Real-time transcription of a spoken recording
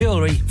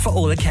delivery for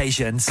all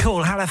occasions.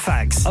 Call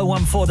Halifax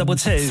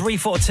 01422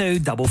 342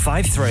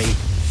 553.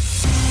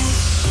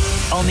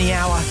 On the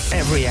hour,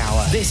 every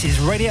hour. This is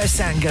Radio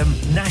Sangam,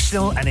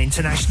 national and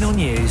international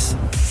news.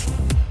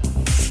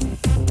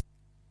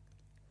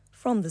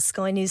 From the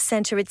Sky News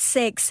Centre at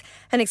 6,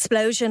 an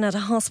explosion at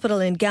a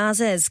hospital in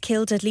Gaza has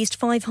killed at least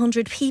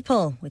 500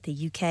 people, with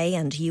the UK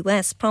and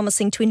US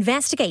promising to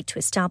investigate to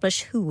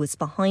establish who was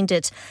behind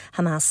it.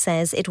 Hamas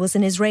says it was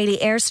an Israeli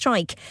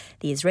airstrike.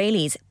 The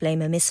Israelis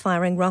blame a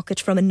misfiring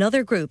rocket from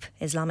another group,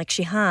 Islamic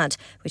Jihad,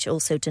 which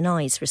also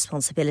denies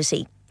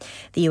responsibility.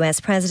 The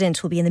US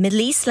President will be in the Middle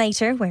East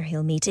later, where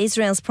he'll meet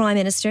Israel's Prime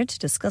Minister to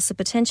discuss a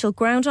potential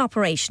ground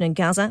operation in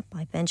Gaza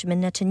by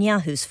Benjamin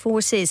Netanyahu's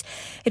forces.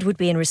 It would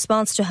be in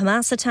response to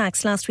Hamas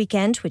attacks last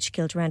weekend, which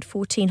killed around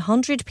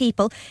 1,400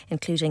 people,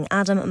 including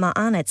Adam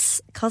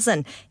Ma'anet's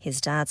cousin. His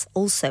dad's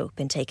also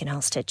been taken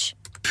hostage.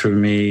 For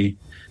me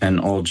and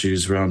all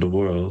Jews around the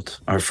world,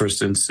 our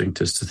first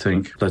instinct is to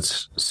think,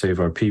 let's save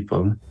our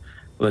people.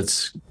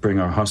 Let's bring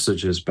our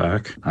hostages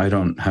back. I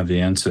don't have the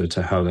answer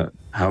to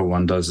how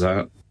one does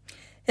that.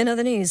 In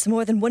other news,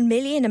 more than 1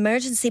 million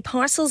emergency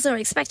parcels are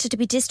expected to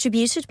be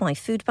distributed by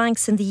food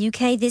banks in the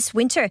UK this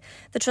winter.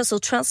 The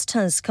Trussell Trust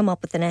has come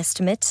up with an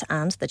estimate,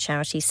 and the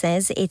charity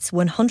says it's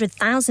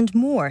 100,000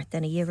 more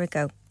than a year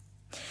ago.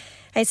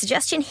 A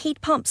suggestion: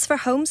 heat pumps for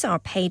homes are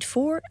paid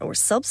for or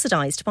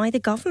subsidised by the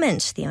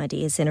government. The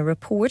idea is in a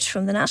report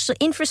from the National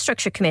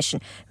Infrastructure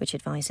Commission, which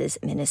advises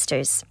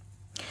ministers.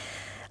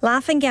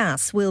 Laughing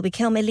gas will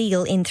become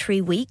illegal in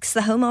 3 weeks.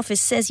 The Home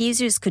Office says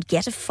users could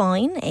get a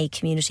fine, a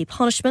community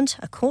punishment,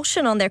 a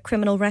caution on their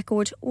criminal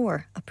record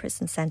or a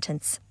prison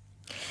sentence.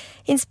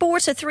 In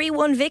sport, a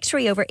 3-1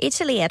 victory over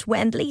Italy at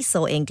Wembley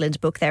saw England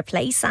book their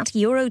place at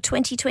Euro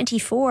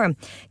 2024.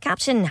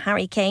 Captain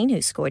Harry Kane,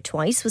 who scored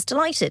twice, was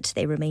delighted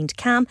they remained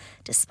calm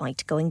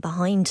despite going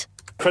behind.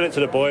 Credit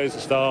to the boys,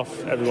 the staff,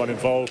 everyone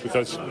involved,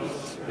 because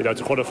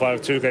to qualify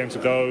with 2 games to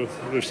go,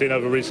 we've seen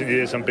over recent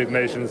years some big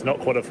nations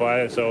not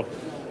qualify, so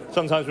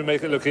sometimes we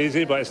make it look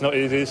easy, but it's not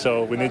easy,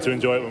 so we need to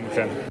enjoy it when we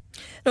can.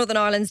 Northern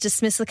Ireland's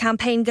dismissal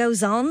campaign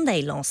goes on.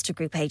 They lost to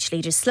Group H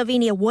leaders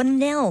Slovenia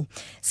 1-0.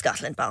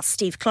 Scotland boss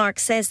Steve Clarke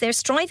says they're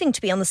striving to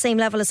be on the same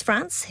level as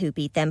France, who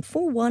beat them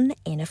 4-1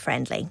 in a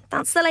friendly.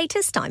 That's the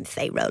latest. I'm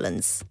Faye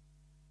Rowlands.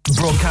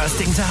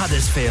 Broadcasting to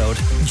Huddersfield,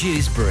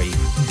 Dewsbury,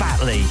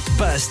 Batley,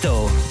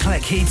 Birstall,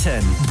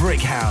 Cleckheaton,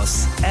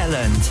 Brickhouse,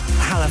 Elland,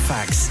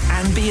 Halifax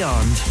and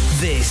beyond.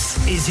 This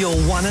is your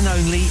one and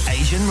only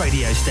Asian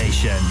radio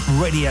station.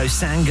 Radio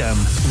Sangam,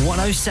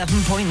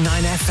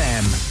 107.9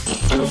 FM.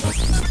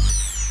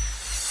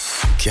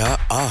 क्या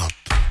आप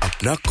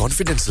अपना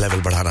confidence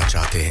level बढ़ाना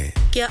चाहते हैं?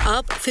 क्या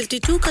आप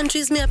 52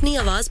 countries में अपनी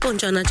आवाज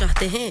पहुंचाना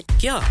चाहते हैं?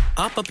 क्या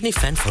आप अपनी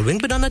फैन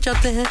फॉलोइंग बनाना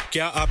चाहते हैं?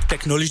 क्या आप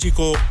टेक्नोलॉजी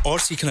को और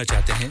सीखना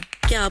चाहते हैं?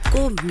 क्या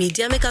आपको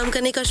मीडिया में काम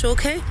करने का शौक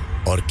है?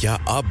 और क्या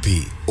आप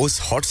भी उस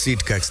हॉट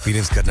सीट का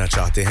एक्सपीरियंस करना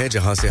चाहते हैं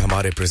जहां से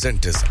हमारे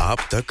प्रेजेंटर्स आप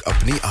तक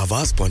अपनी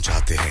आवाज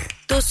पहुंचाते हैं?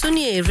 तो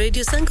सुनिए,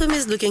 Radio Sangam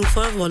is looking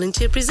for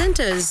volunteer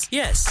presenters.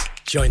 Yes,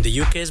 join the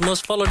UK's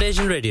most followed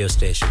Asian radio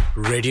station,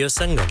 Radio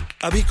Sangam.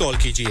 Abhi call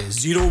kijiye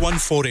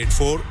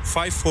 01484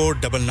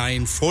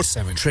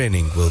 549947.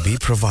 Training will be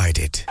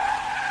provided.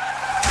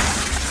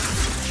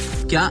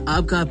 क्या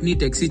आपका अपनी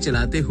टैक्सी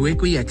चलाते हुए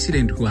कोई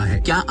एक्सीडेंट हुआ है?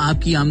 क्या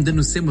आपकी आमदन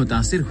उससे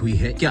मुतासिर हुई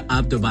है? क्या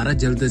आप दोबारा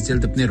जल्द से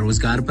जल्द अपने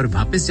रोजगार पर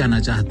वापस जाना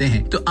चाहते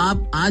हैं? तो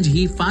आप आज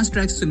ही फास्ट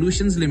ट्रैक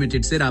सॉल्यूशंस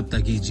लिमिटेड से राब्ता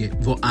कीजिए।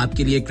 वो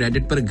आपके लिए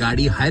क्रेडिट पर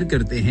गाड़ी हायर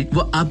करते हैं।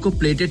 वो आपको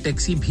प्लेटेड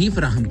टैक्सी भी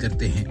फराहम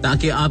करते हैं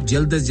ताकि आप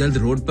जल्द से जल्द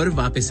रोड पर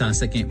वापस आ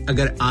सकें।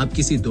 अगर आप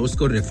किसी दोस्त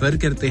को रेफर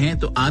करते हैं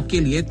तो आपके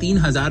लिए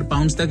 3000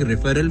 पाउंड तक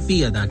रेफरल फी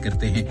अदा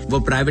करते हैं। वो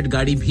प्राइवेट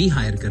गाड़ी भी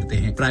हायर करते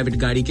हैं। प्राइवेट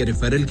गाड़ी के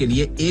रेफरल के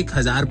लिए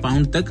 1000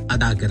 पाउंड तक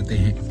अदा करते हैं।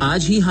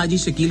 आज ही हाजी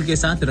शकील के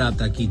साथ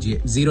राब्ता कीजिए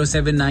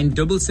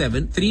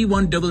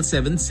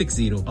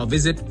 07977317760 और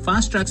visit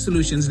fast track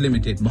solutions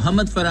limited,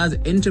 Mohammad Faraz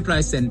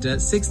enterprise centre,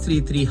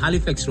 633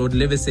 Halifax road,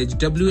 Liversedge,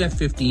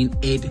 WF15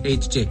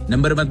 8HJ।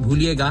 Number मत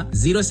भूलिएगा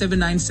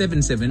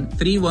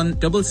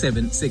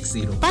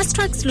 07977317760. Fast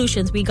Track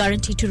Solutions, we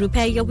guarantee to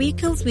repair your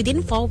vehicles within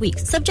 4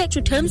 weeks, subject to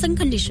terms and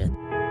conditions.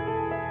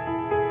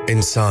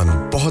 इंसान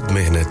बहुत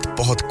मेहनत,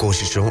 बहुत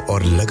कोशिशों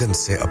और लगन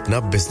से अपना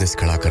बिजनेस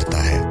खड़ा करता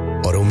है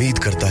और उम्मीद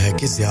करता है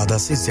कि ज्यादा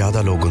से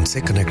ज्यादा लोग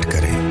उनसे कनेक्ट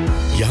करें।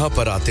 यहाँ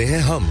पर आते हैं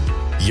हम,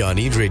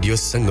 यानी रेडियो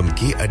संगम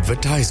की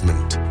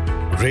एडवर्टाइजमेंट।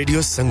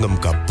 रेडियो संगम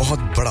का बहुत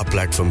बड़ा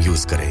प्लेटफॉर्म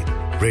यूज करें।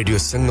 रेडियो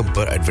संगम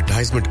पर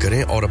एडवर्टाइजमेंट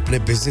करें और अपने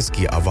बिजनेस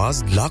की आवाज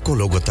लाखों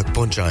लोगों तक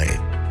पहुंचाएं।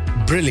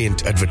 Brilliant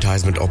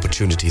advertisement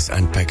opportunities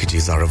and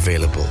packages are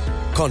available.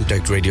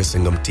 Contact Radio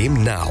Sangam team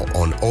now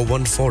on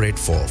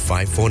 01484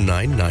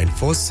 549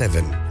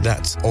 947.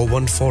 That's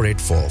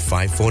 01484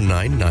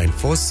 549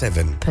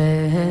 947.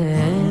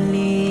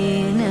 Pehli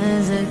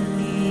nazar,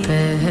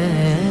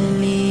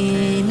 pehli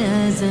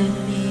nazar,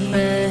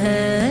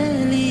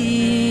 pehli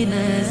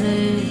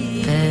nazar,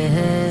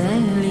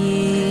 pehli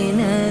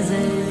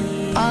nazar.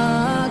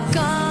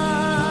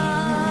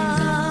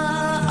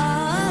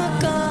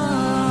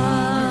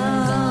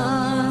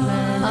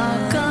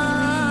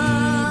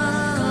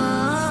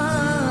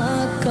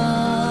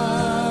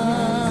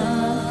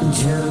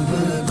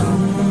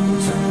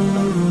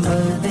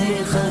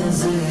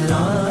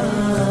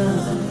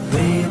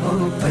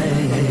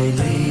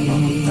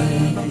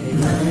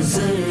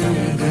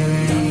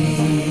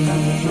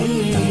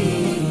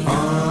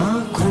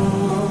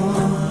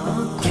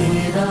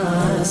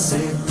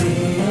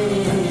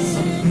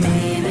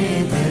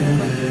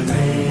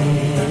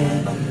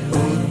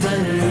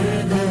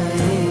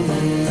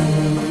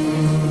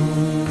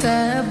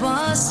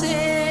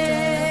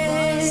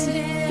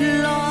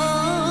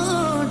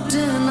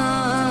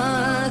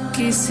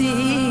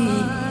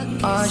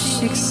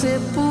 आशिक से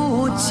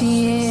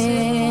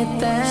पूछिए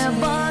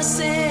तैबा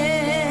से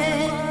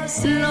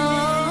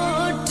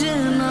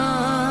लौटना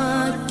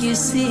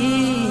किसी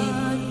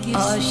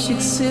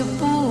आशिक से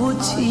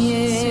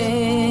पूछिए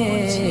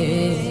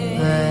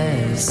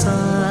ऐसा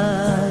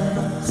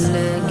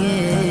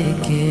लगे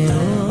कि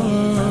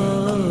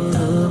रूह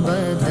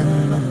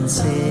बदन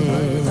से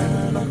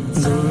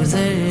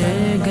गुजर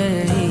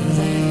गई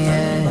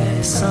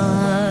ऐसा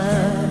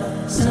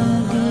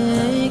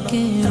लगे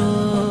कि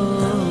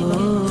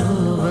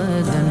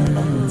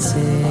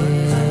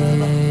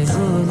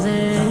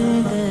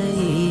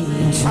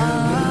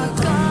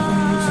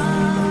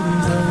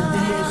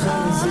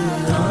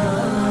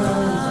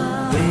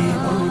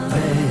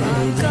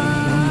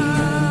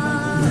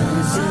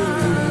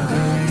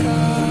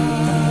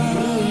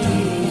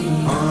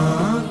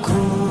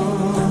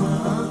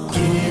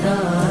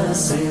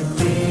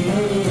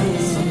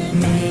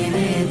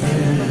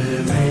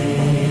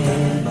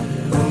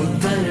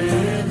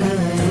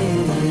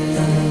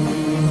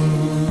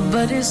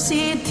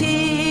बरसी थी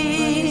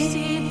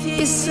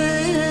इस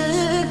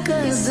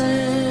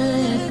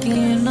कदर कि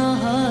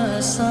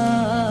नहासा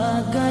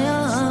गया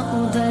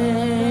उधर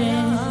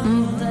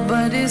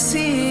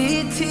बरसी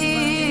थी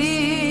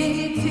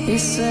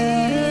इस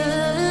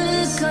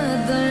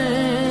कदर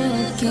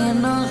कि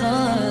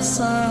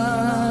नहासा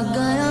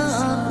गया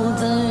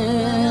उधर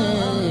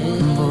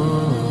वो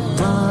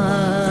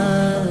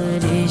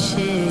बारिश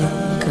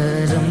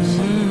करम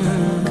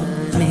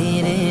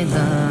मेरे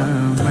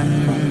दामन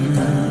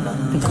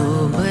को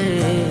भर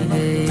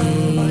गई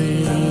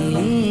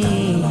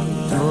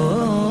वो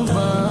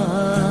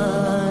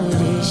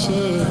बारिश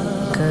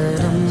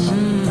करम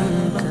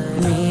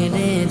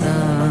मेरे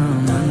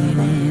दामन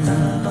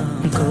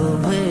को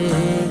भर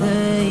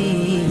गई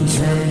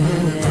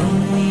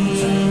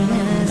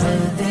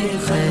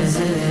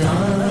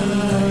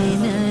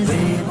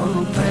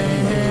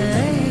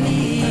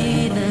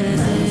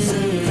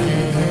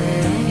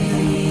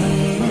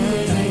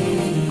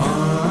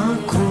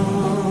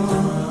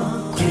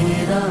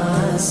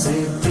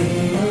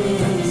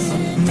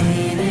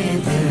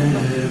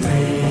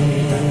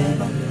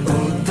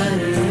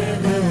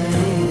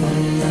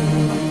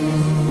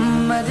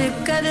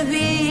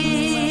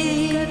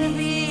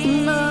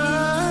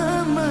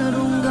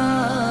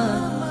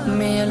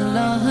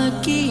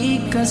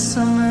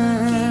कसम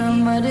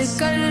मर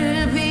कर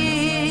भी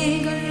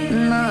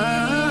ना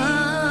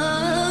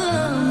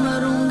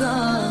मरूंगा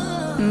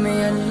मैं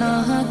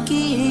अल्लाह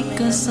की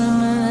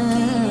कसम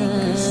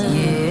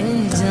ये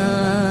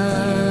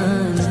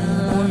जान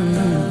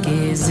उनके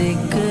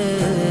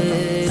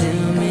जिक्र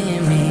में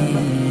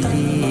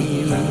मेरी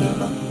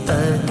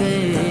अगर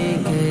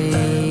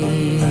गई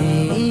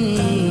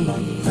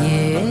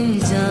ये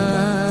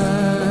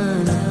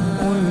जान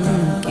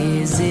उनके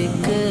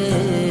जिक्र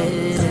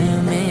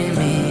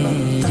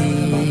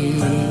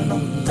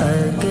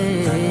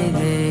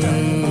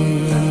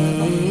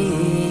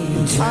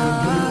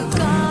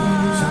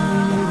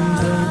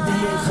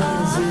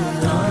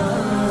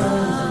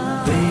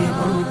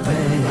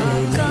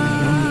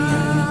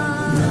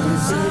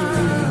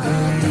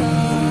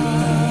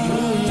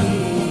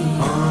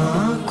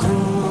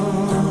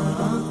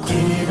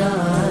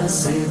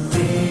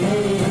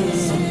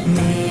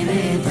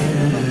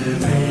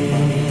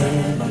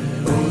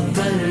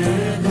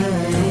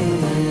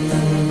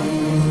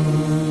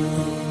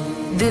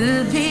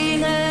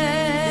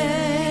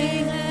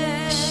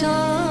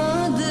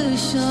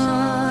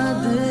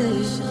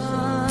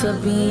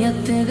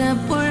तबीयत है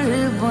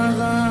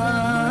पुरबहार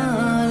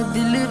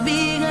दिल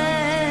भी है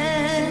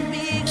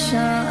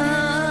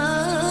शाद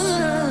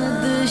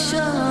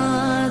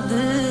शाद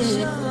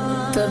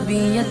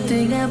तबीयत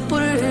है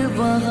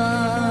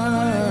पुरबहार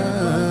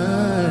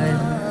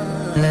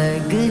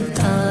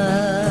लगता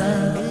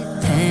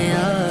है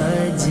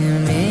आज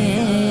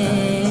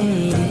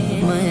मेरे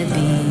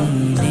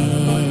मदीने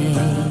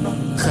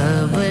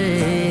खबर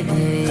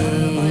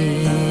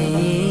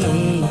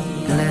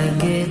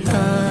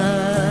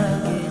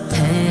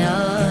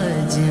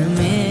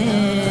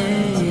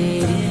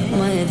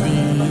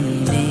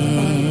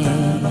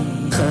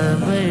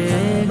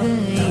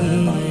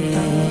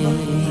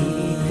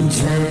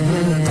Jai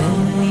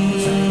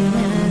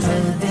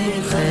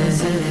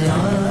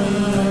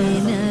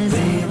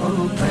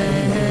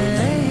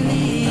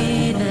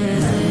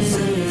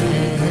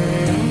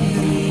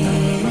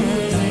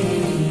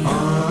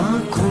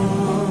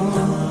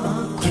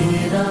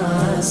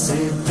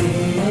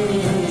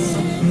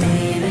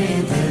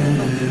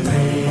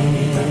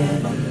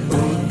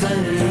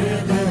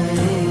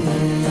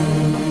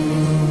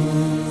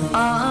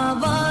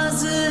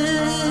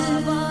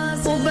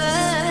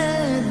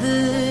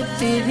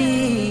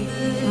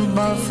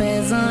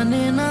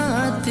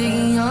नात की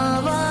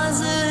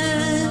आवाज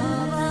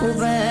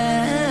उबैद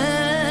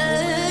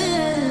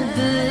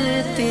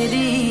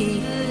तेरी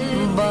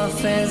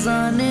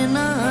बाफैजान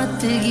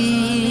नात की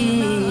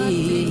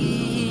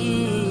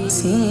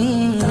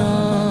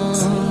सीनों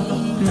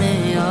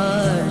में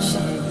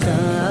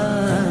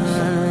आशिकान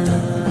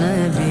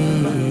नबी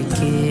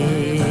के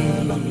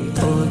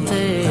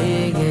उतर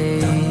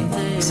गए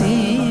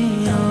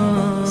सीनों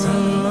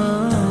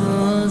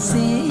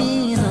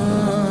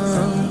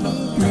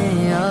में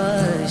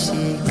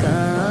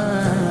आशिकान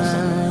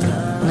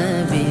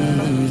नबी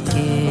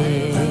के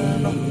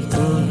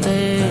उतर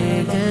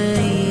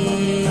गई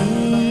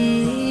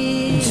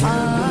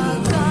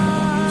आका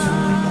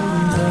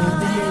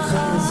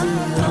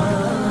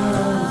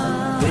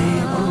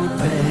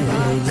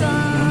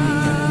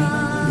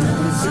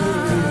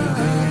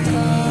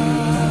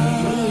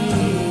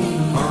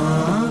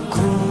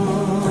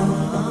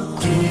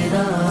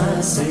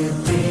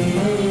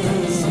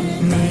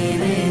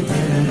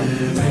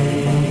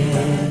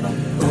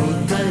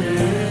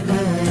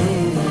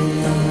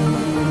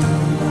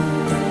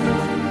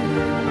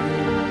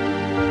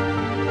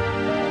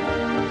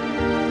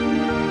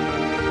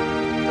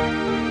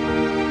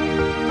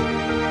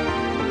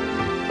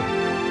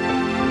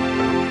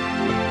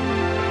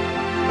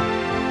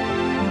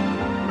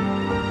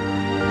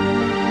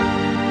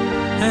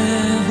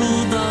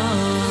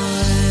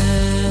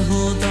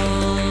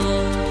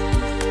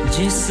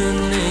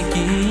जिसने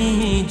की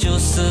जो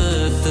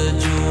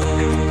सतजू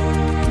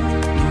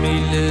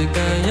मिल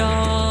गया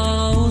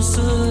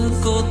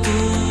उसको तू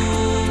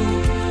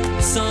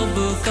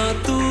सबका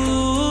तू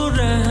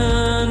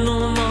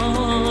रहनुमा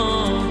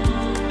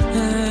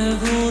है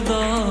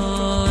खुदा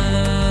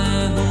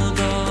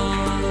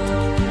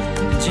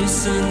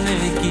जिसने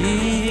की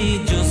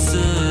जो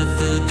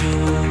सतजू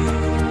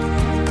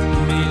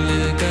मिल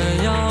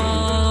गया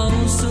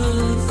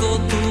उसको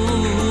तू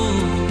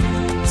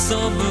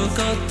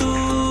सबका तू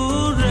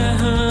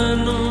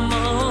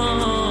रहनुमा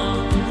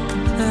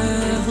है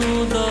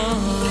खुदा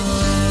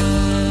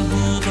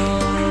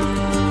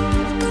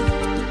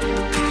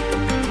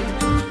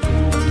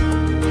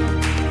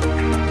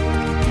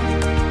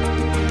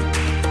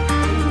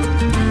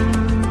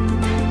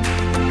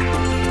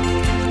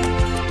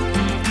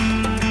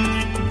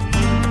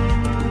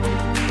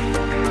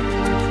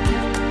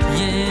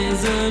ये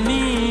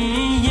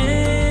ज़मीन ये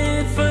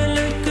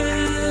फलक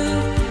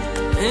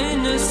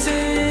इनसे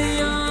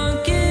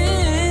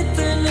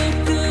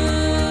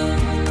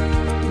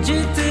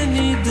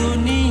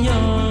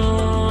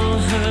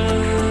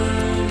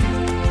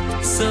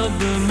सब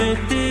में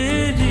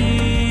तेरी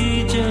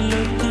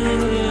झलक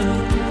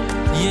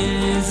ये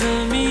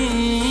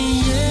ज़मीन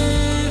ये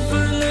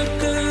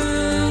फलक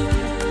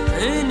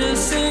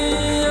इनसे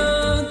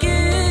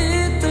आगे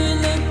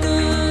तलक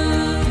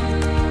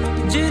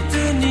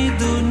जितनी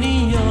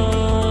दुनिया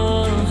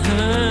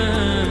है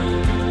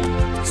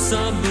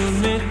सब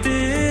में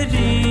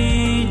तेरी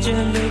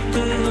झलक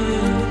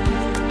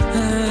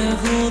है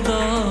खुदा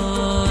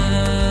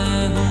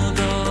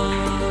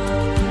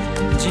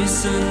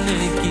जिसने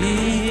की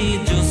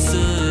जो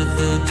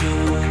सतजू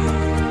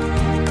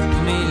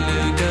मिल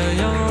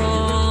गया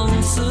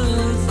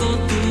उसको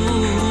तू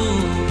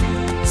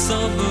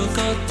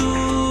सबका तू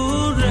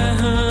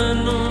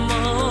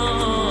रहनुमा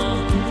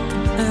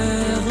है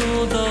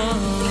खुदा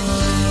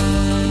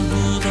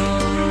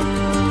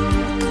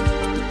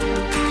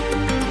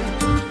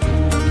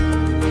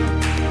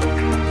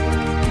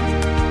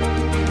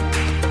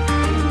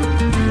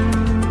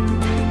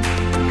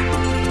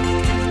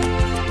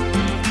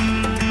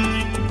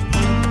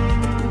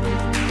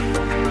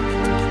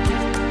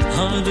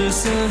हर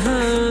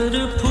सहर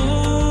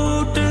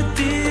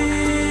फूटती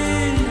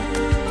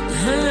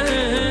है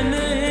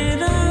नए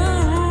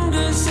रंग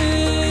से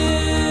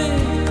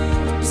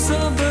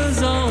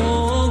सब्ज़ों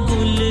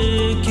गुल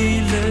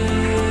खिले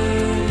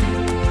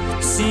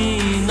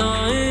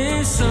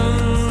सीनाए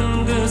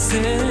संग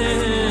से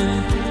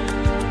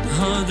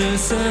हर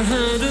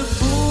सहर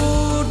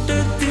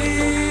फूटती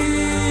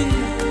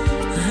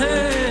है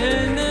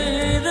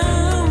नए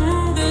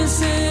रंग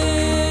से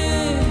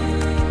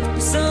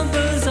सब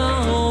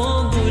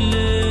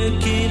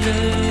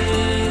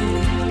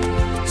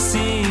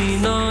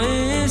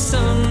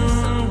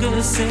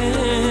से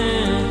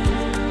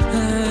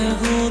है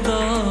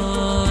खुदा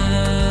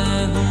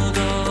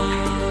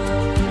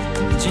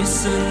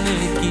जिसने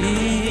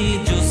की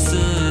जो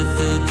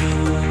सतजू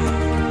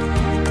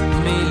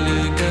मिल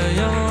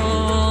गया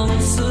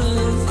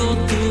उसको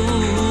तू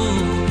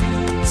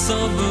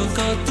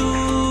सबका तू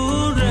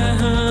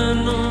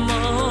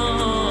रहनुमा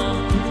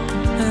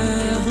है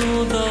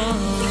खुदा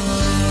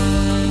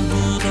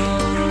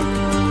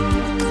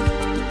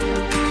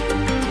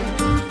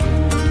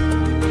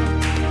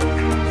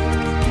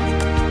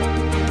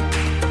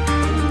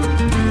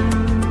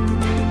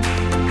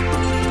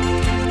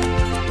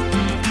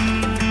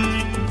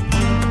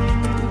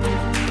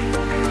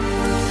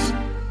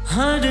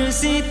हर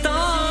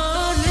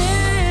सितारे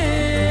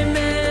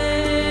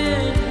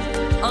में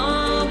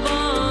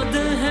आबाद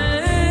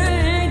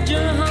है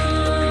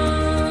जहां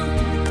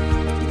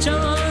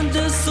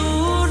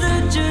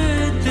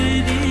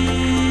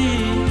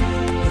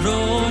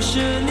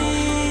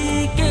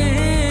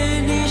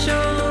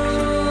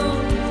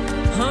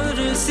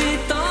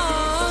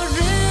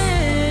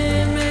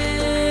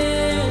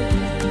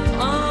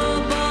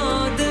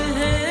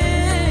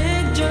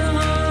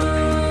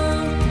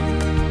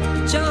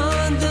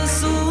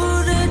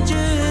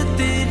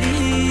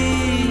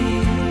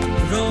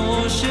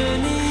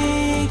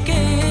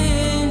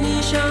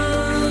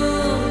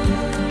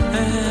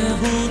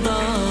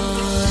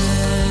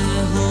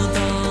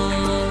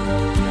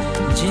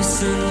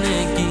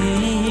जिसने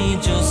की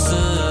जो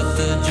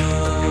सतजू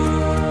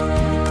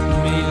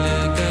मिल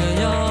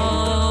गया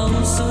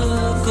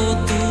उसको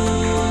तू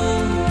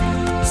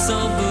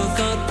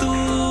सबका तू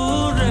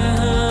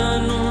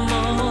रहनुमा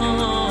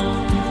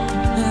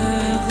है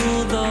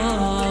खुदा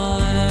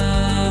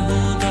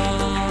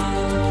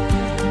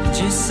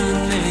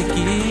जिसने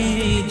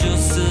की जो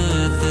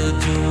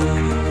सतजू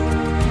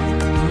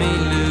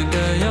मिल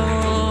गया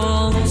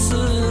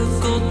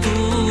उसको तू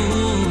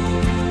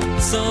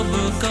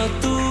सबका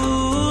तू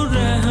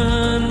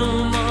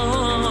रहनुमा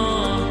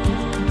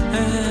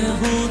है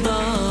खुदा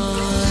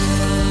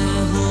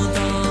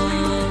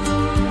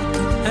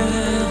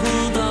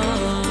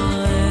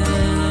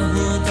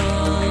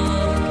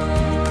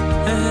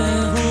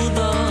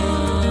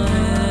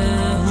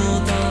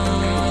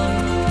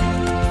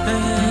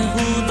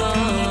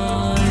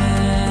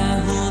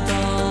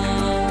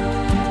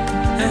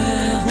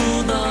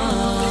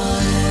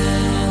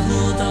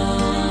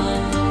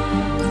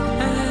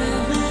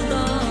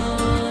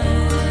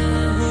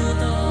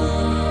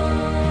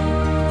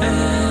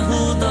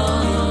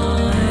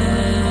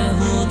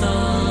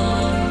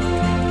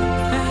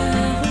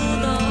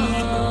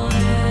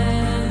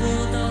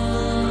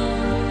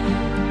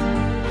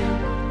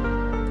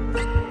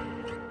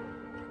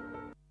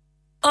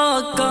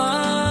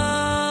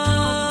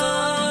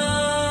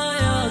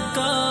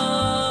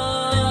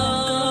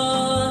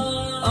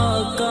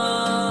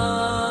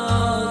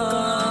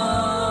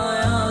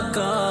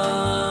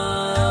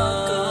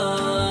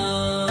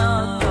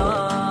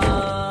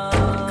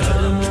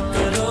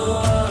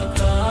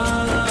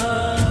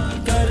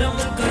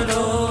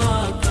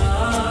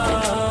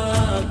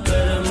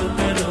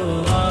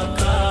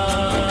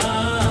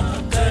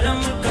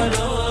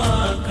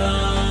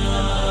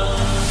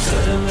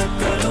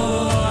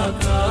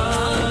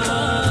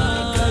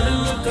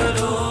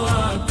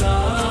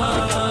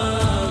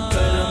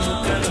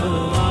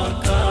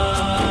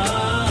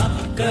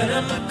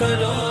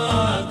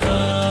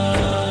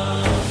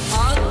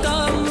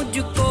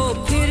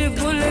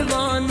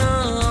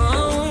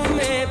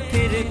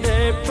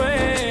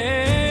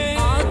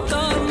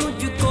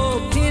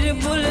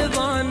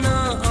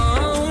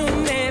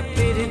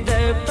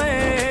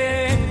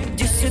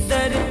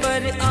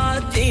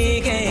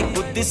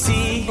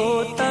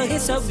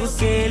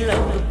सबके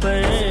लब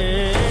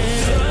पर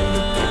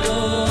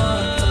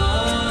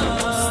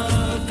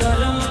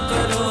करम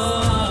करो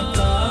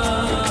आका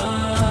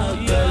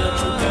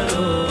करम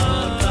करो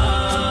आका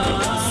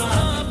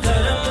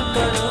करम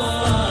करो आका करम करो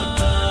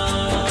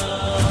आका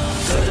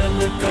करम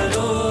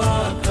करो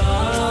आका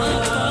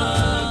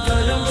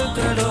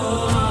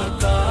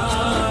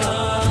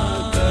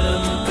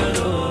करम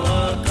करो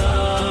आका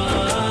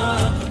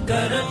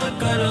करम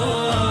करो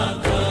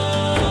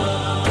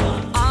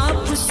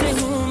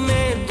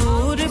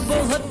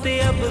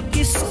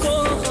किसको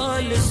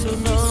हाल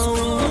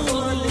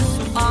सुनाऊं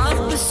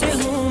आपसे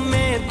हूँ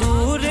मैं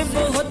दूर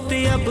बहुत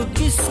अब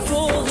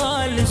किसको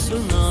हाल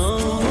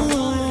सुनाऊं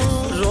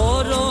रो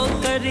रो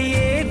कर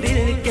ये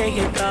दिल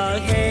कहता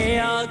है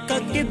आका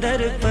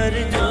किधर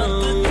पर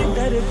जाऊं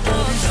किधर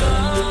पर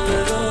जाऊं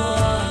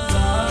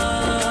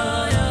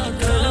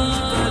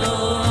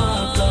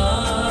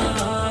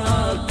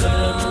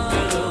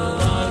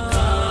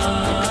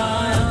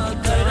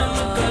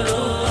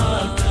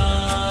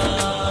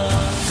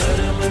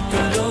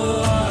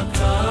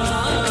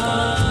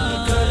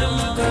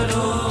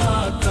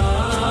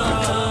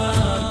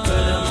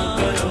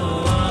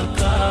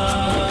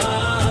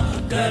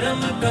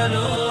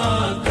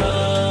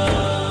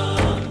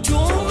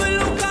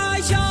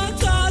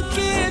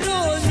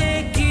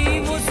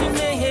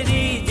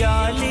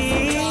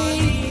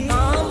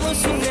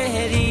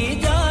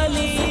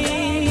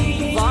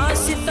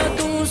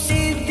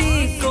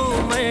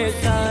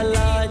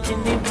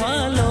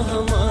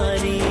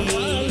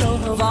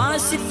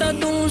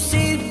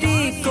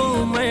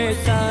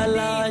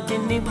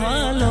निभा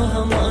लो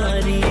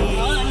हमारी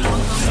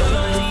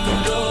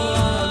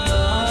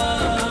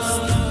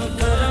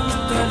करम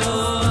करो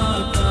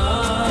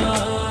आका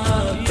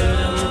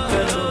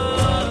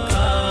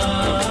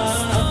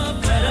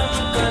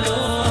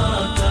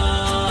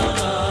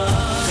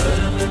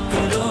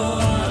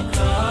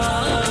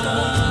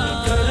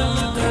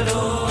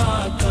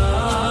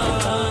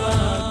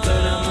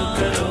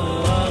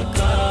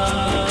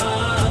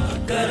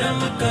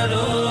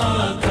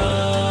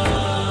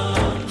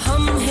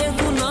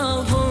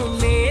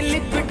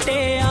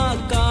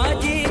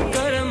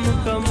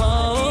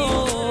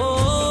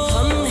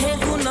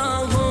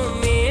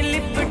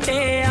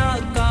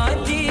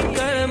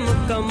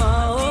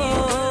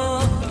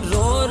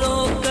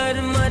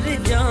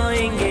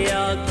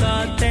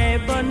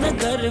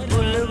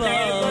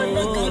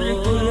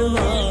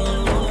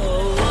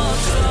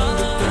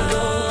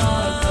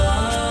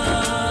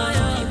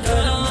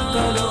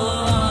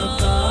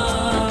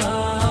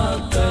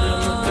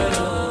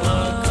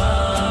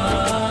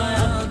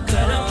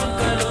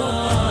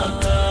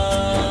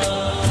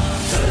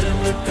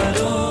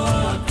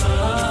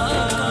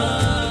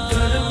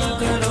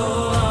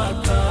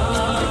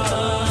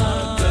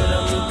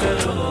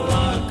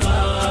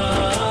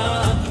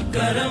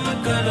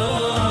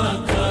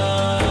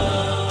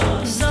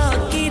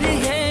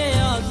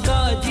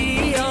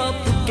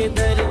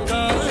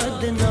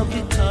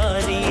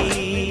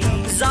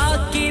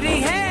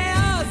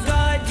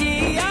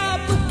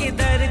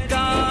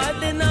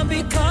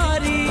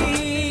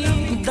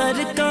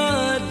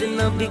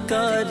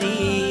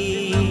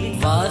कारी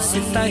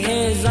वास्ता है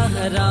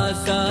ज़हरा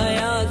का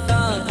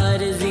आका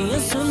अर्ज़ियां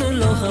सुन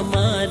लो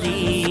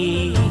हमारी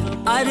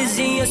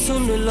अर्ज़ियां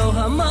सुन लो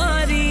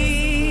हमारी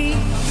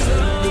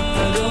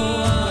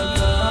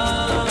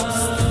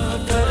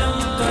करम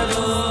करो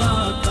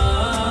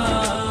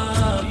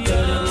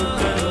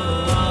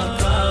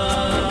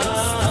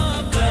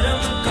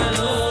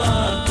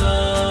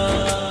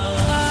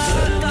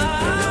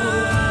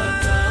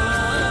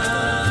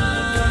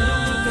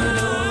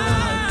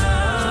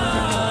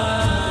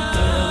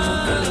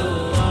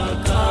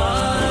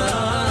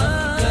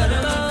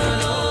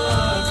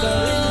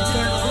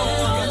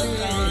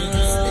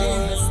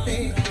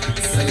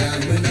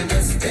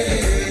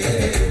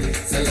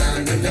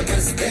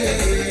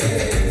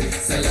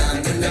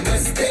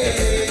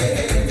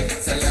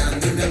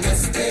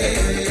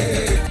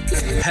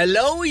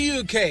Hello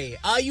UK,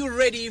 are you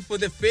ready for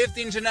the 5th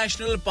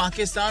International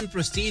Pakistan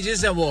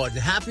Prestigious Awards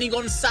happening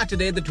on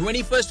Saturday the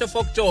 21st of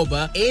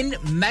October in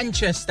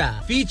Manchester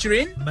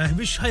featuring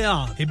Mehwish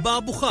Hayat,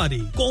 Hibba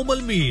Bukhari,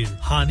 Komal Mir,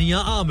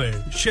 Hania Amir,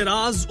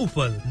 Shiraz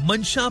Upal,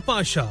 Mansha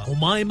Pasha,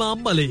 Umayma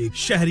Malik,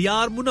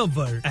 Shahriyar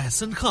Munawwar,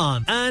 Ahsan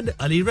Khan and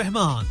Ali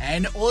Rahman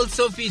and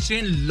also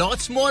featuring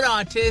lots more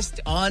artists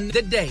on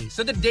the day.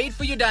 So the date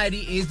for your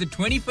diary is the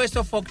 21st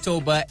of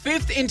October,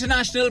 5th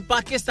International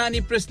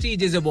Pakistani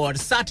Prestigious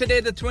Awards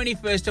Saturday the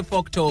 21st of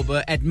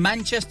October at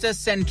Manchester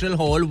Central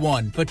Hall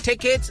 1. For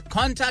tickets,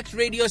 contact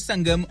Radio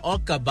Sangam or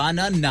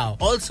Cabana now.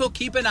 Also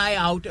keep an eye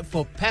out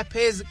for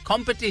Pepe's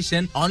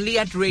competition only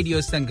at Radio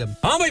Sangam.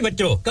 हाँ भाई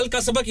बच्चों, कल का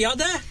सबक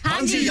याद है?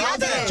 हाँ जी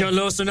याद है।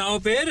 चलो सुनाओ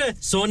फिर,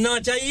 सोना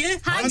चाहिए?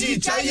 हाँ जी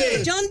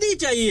चाहिए। चांदी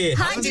चाहिए?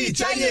 हाँ जी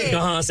चाहिए।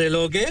 कहाँ से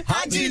लोगे?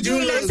 हाँ जी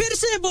जूलर्स। फिर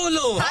से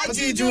बोलो। हाँ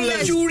जी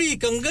जूलर्स। चूड़ी,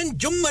 कंगन,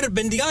 झुमर,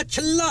 बिंदिया,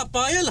 छल्ला,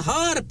 पायल,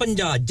 हार,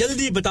 पंजा,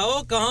 जल्दी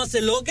बताओ कहाँ से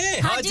लोगे?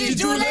 हाँ जी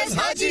जूलर्स।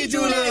 हाजी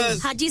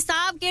जूलर्स हाजी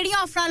साहब केड़ी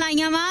ऑफर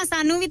लाईया वा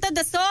सानू भी तो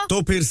दसो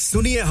तो फिर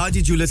सुनिए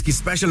हाजी जूलर्स की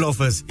स्पेशल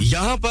ऑफर्स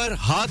यहाँ पर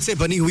हाथ से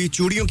बनी हुई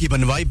चूड़ियों की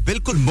बनवाई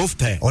बिल्कुल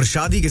मुफ्त है और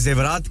शादी के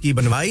जेवरात की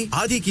बनवाई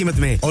आधी कीमत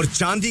में और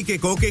चांदी के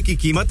कोके की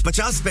कीमत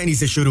 50 पैसे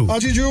से शुरू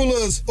Haji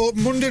Jewelers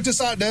open Monday to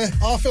Saturday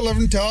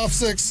 11:30 to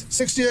 6:30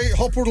 68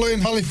 Hopwood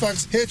Lane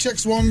Halifax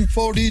HX1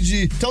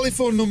 4DG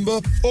telephone number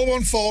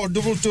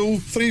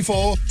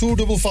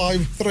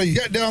 01422342553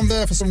 get down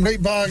there for some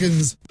great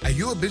bargains. Are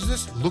you a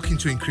business looking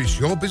to increase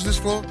your business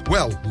flow?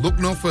 Well, look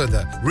no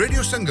further.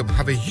 Radio Sangam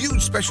have a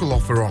huge special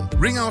offer on.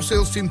 Ring our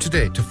sales team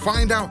today to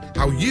find out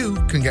how you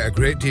can get a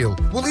great deal.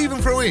 We'll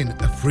even throw in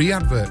a free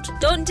advert.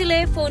 Don't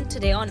delay, phone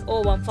today on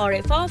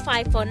 01484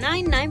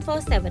 549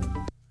 947.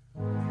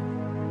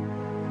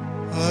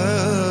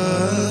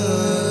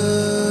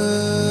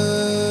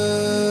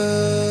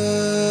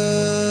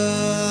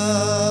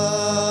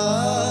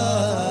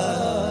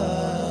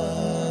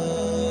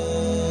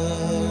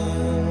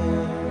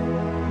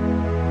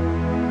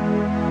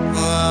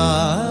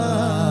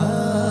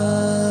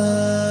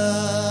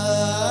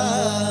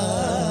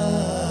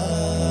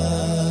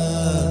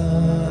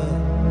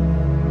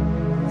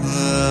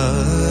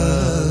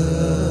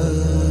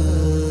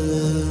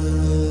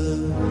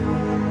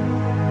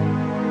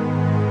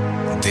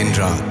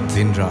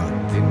 दिन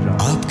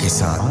रात आपके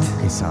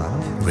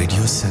साथ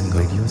radio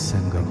संगम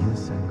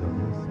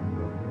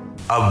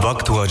अब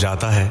वक्त हुआ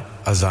जाता है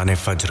अज़ान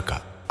फज्र का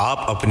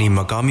आप अपनी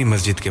मकामी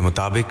मस्जिद के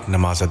मुताबिक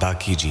नमाज अदा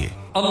कीजिए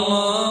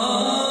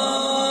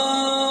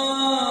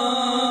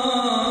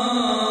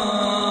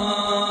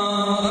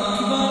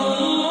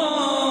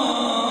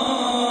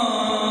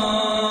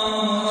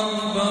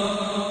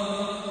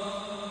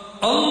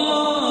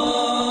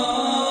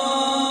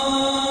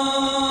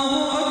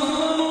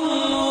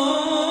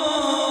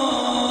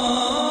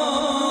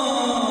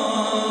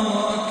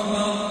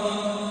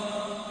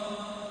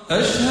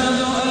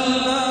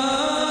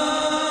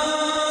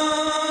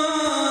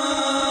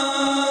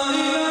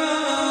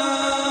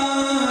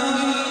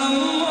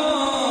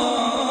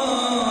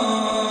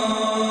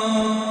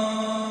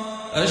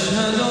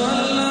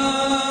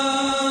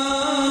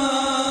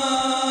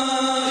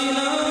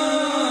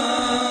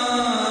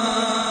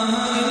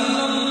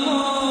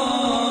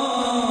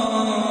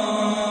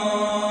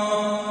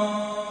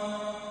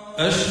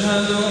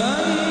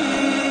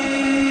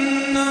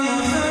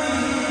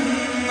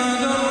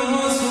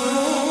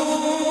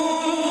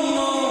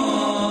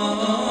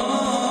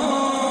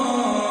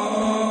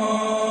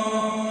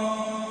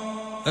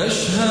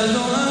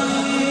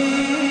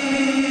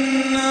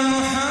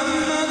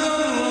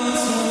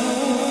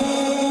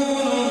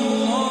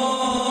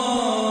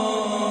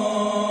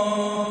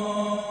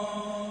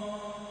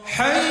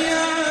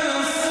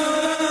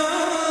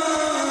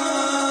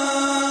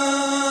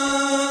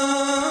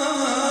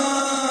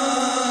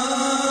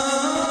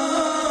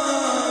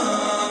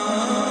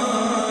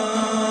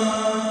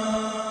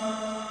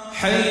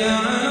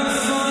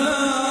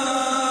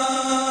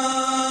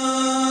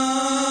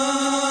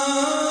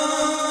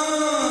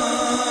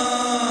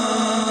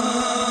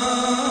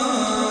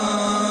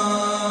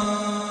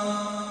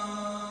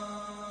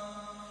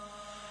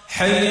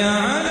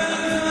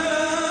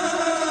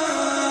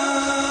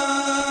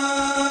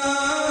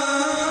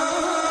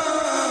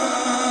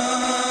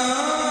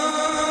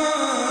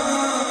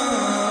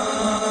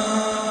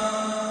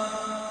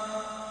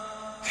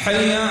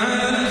حي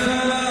على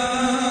الفلاح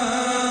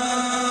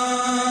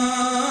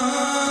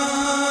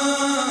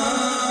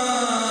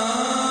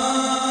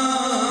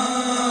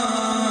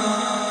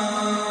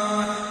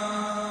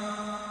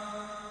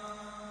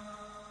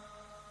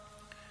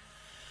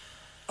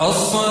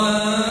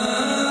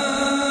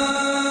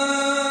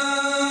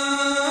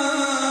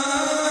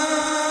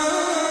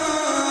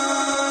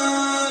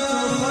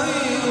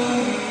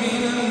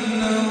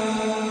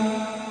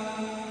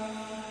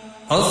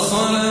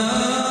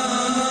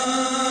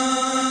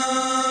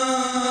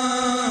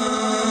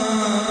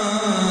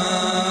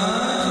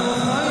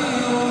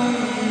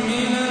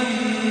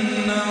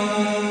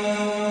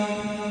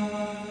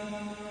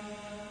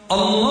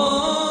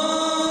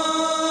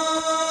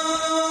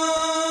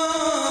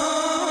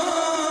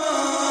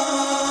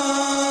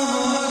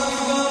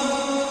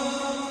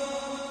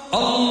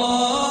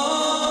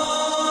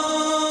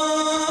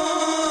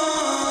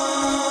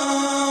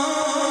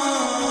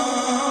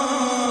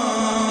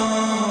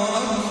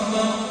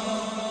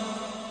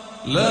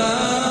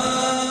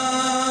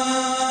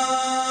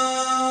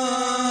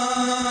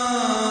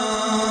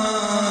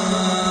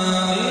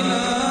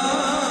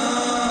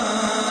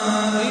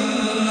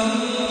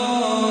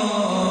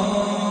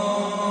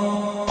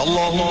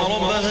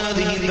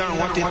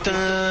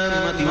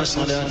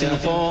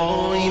صلاة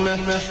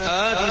قائمة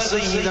آت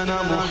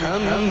سيدنا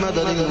محمد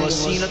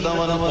الوسيلة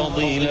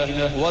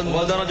والفضيلة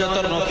والدرجة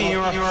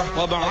الرفيعة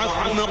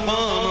وابعثه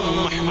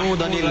مقاما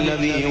محمودا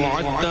الذي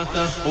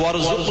وعدته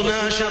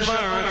وارزقنا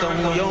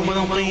شفاعته يوم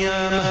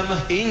القيامة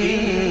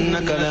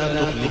إنك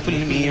لا تخلف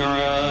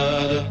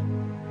الميعاد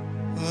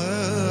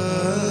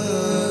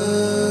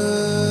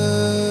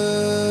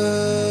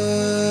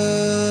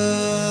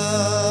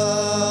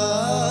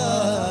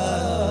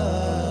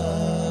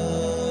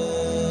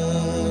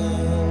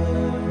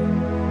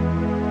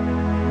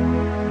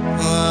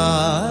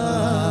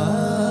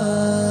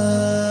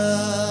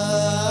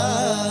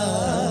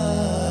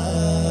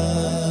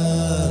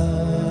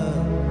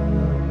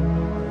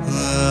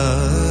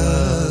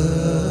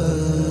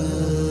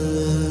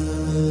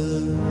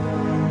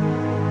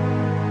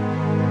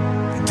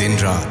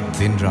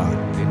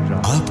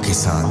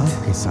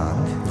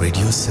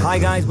Hi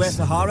guys, we're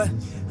Sahara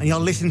and you're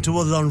listening to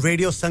us on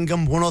Radio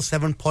Sangam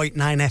 107.9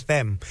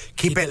 FM.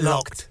 Keep it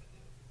locked.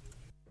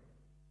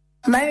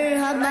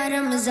 Marhaba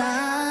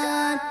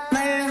Ramzan,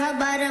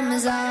 Marhaba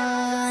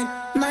Ramzan,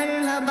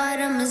 Marhaba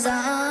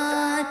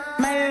Ramzan,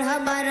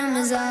 Marhaba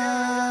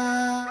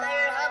Ramzan,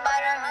 Marhaba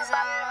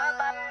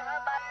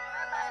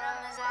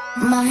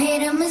Ramzan. Mahe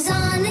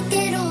Ramzan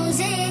ke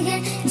roze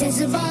hain,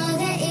 jazba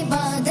hai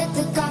ibadat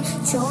ka,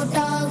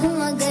 chota hu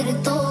agar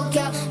to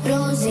kya,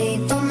 roze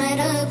to main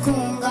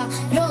rakhunga,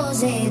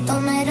 roze to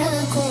main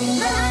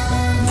rakhunga.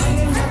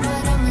 Marhaba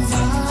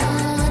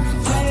Ramzan,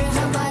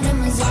 Marhaba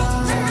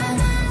Ramzan,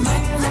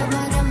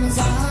 Marhaba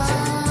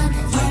Ramzan,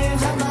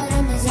 Marhaba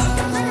Ramzan.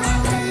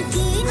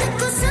 Talqeen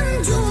ko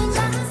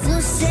samjhunga,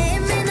 gusse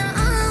mein na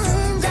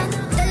aaunga,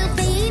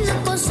 talqeen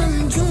ko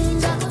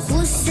samjhunga,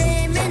 gusse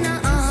mein na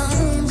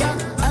aaunga,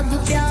 ab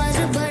pyar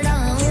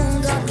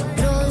badhaunga,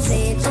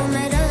 roze to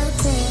main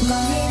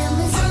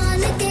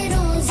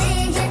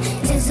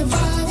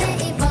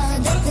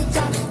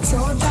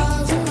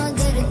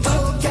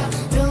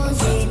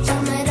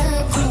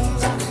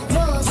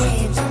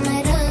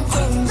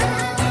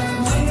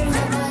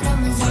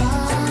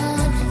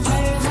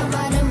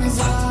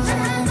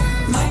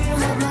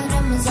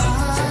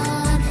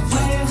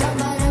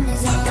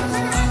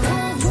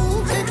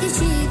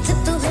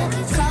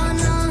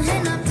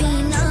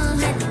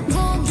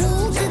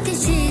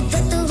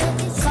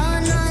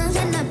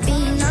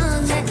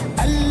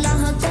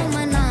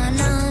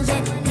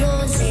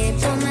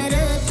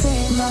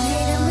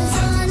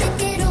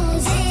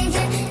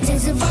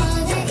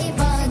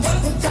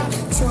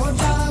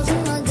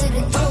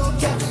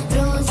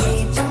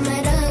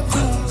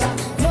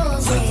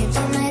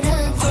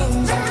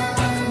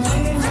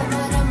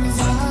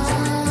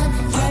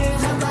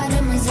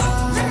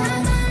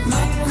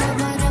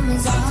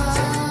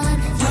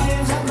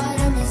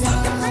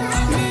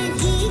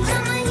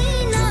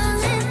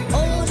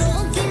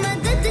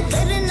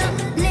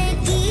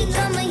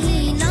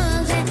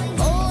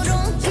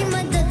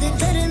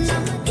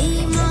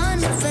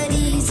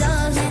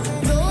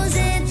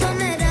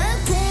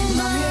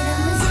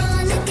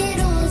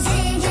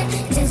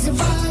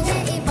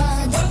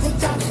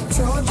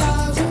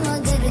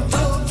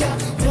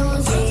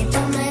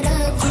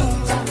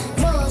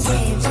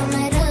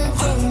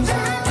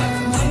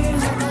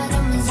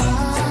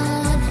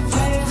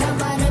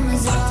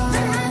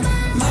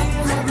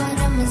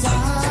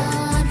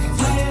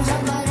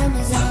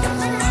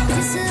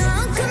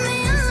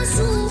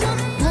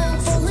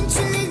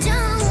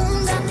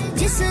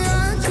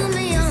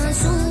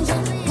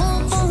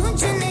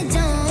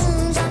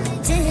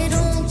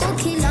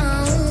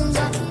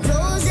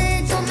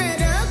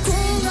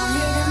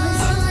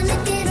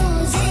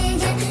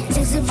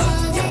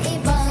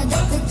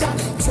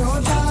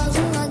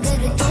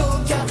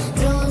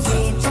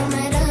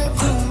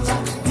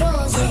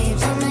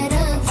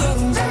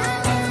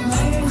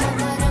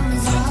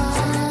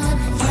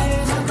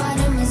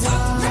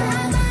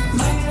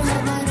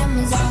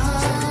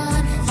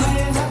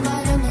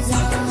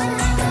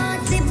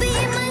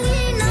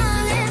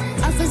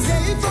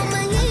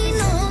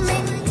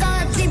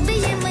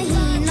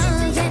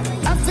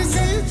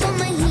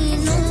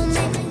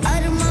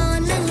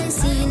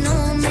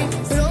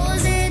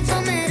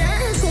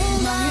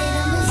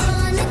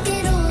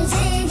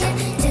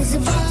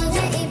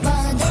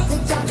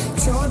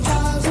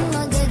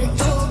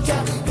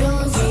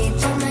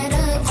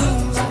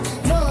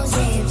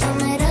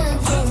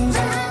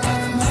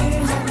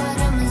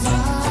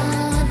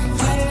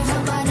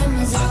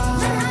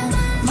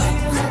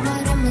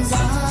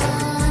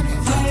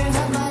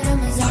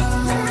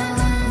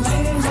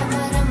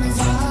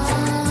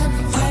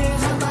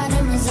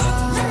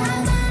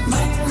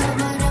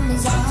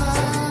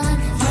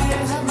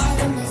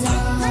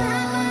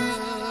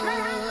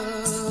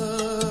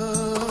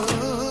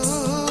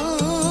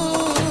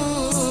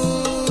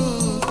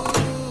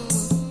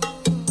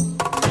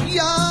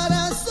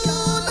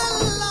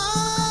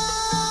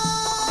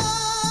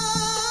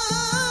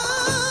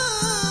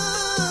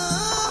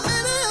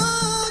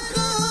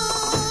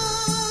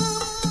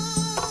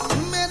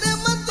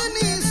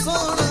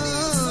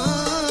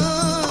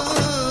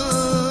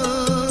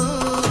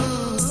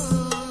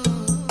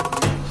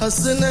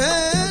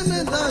Hasnain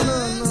दाना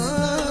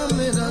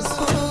मेरा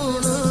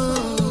सोना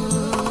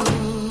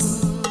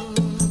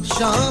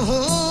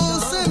शाहों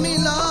से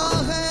मिला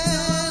है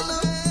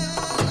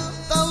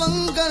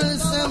तवंगर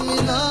से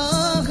मिला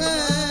है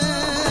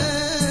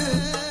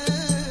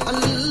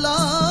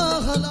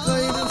अल्लाह का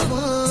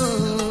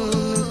इरफान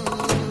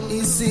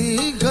इसी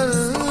घर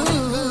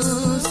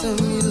से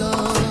मिला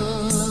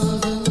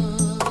है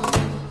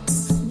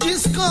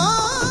जिसको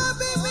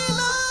भी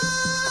मिला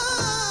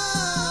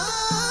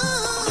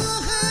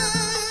है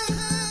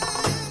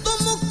तो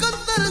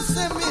मुकद्दर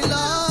से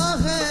मिला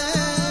है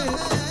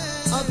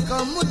आका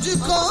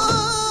मुझको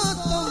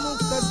तो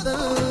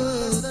मुकद्दर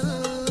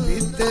भी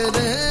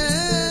तेरे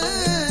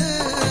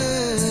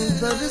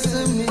दर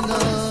से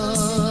मिला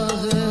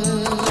है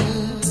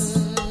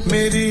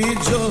मेरी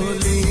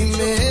झोली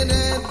में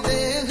रहते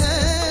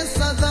हैं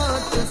सदा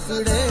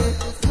टुकड़े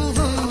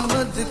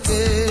मोहम्मद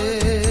के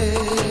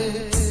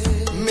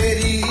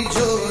मेरी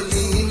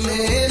झोली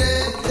में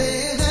रहते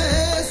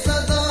हैं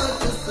सदा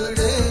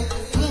टुकड़े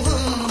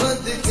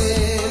मोहम्मद के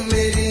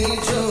मेरी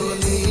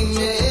झोली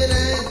में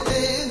रहते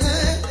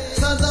हैं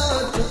सदा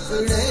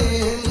टुकड़े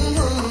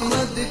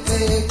मोहम्मद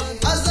के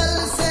अज़ल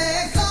से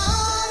गा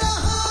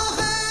रहा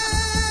है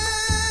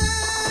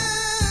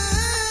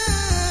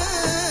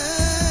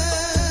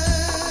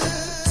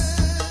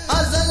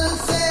अज़ल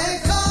से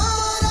गा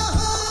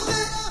रहा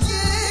है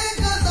ये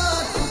गदा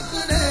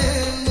टुकड़े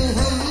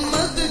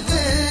मोहम्मद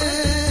के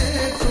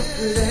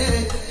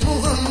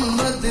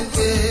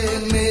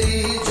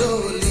मेरी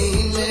झोली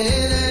में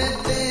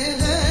रहते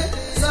हैं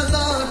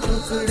सदा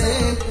टुकड़े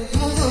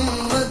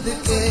मोहम्मद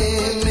के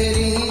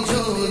मेरी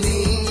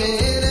झोली में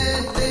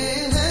रहते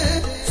हैं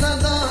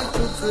सदा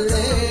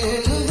टुकड़े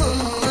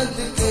मोहम्मद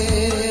के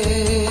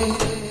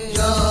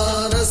या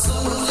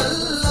रसूल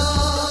अल्लाह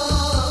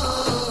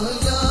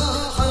या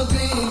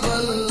हबीब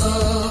अल्लाह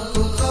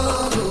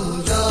पुकारो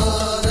या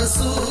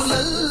रसूल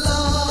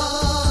अल्लाह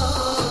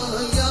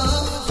या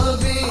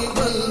हबीब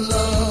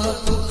अल्लाह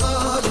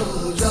पुकारो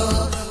या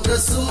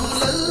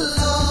रसूल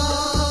अल्लाह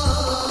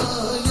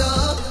या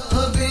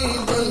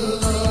हबीब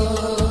अल्लाह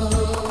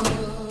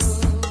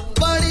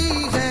पड़ी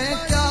है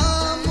क्या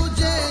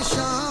मुझे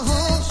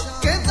शाहों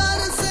के दर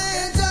से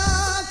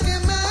जाके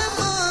मैं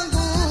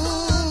मांगूं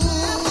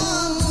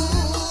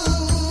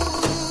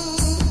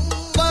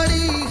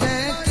पड़ी है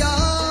क्या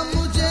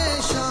मुझे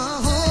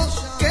शाहों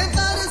के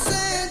दर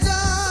से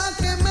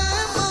जाके मैं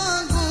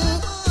मांगूं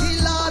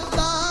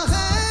खिलाता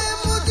है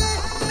मुझे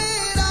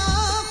मेरा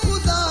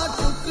खुदा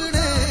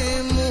टुकड़े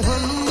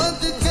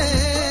मोहम्मद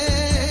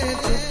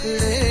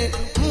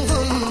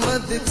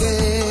के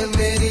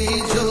मेरी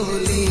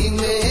झोली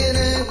में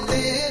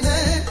रहते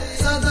हैं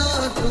सदा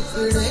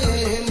टुकड़े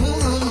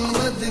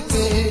मोहम्मद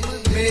के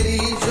मेरी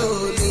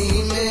झोली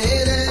में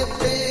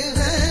रहते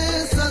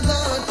हैं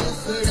सदा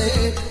टुकड़े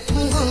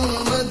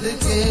मोहम्मद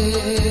के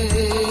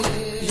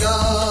या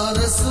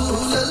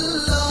रसूल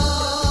अल्लाह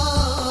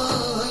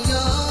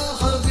या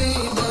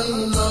हबीब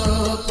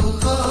अल्लाह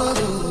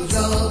पुकारो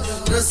या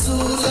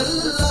रसूल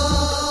अल्लाह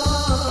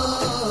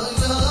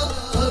या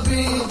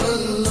हबीब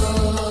अल्लाह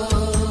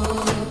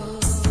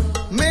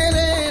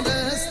मेरे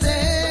रास्ते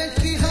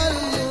की हर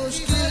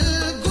मुश्किल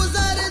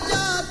गुजर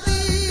जाती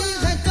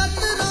है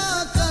कतरा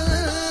कर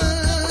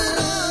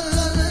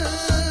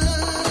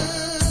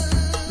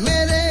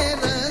मेरे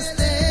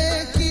रास्ते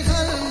की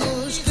हर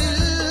मुश्किल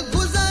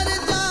गुजर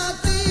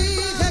जाती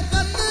है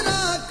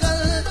कतरा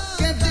कर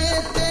के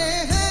देते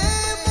हैं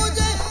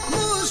मुझे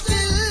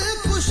मुश्किल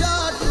कुशा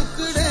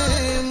टुकड़े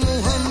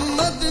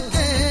मोहम्मद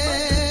के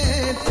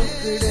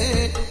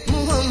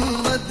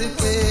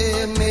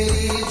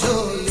मेरी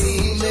झोली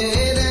में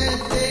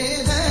रहते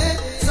हैं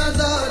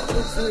सदा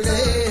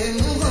टुकड़े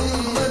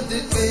मोहम्मद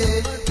के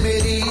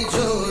मेरी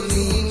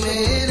झोली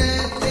में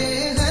रहते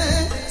हैं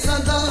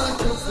सदा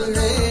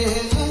टुकड़े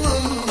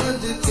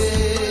मोहम्मद के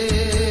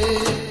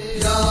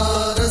या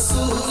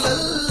रसूल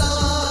अल्लाह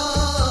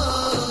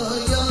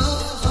या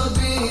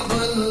हबीब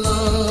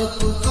अल्लाह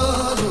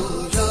पुकारो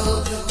या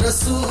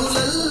रसूल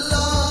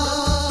अल्लाह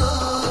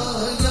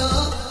या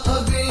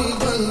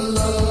हबीब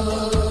अल्लाह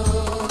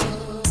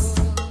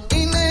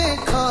इन्हें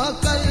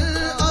खाकर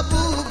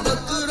अबू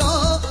बकर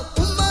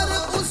उमर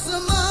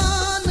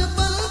उस्मान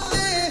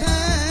बनते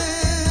हैं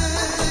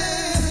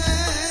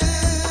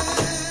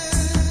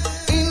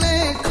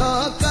इन्हें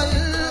खाकर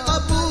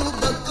अबू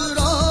बकर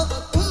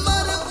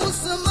उमर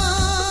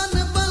उस्मान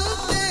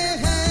बनते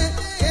हैं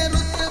के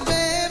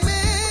रुतबे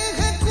में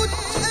है कुछ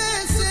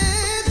ऐसे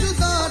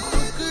जुदा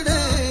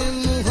टुकड़े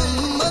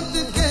मोहम्मद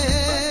के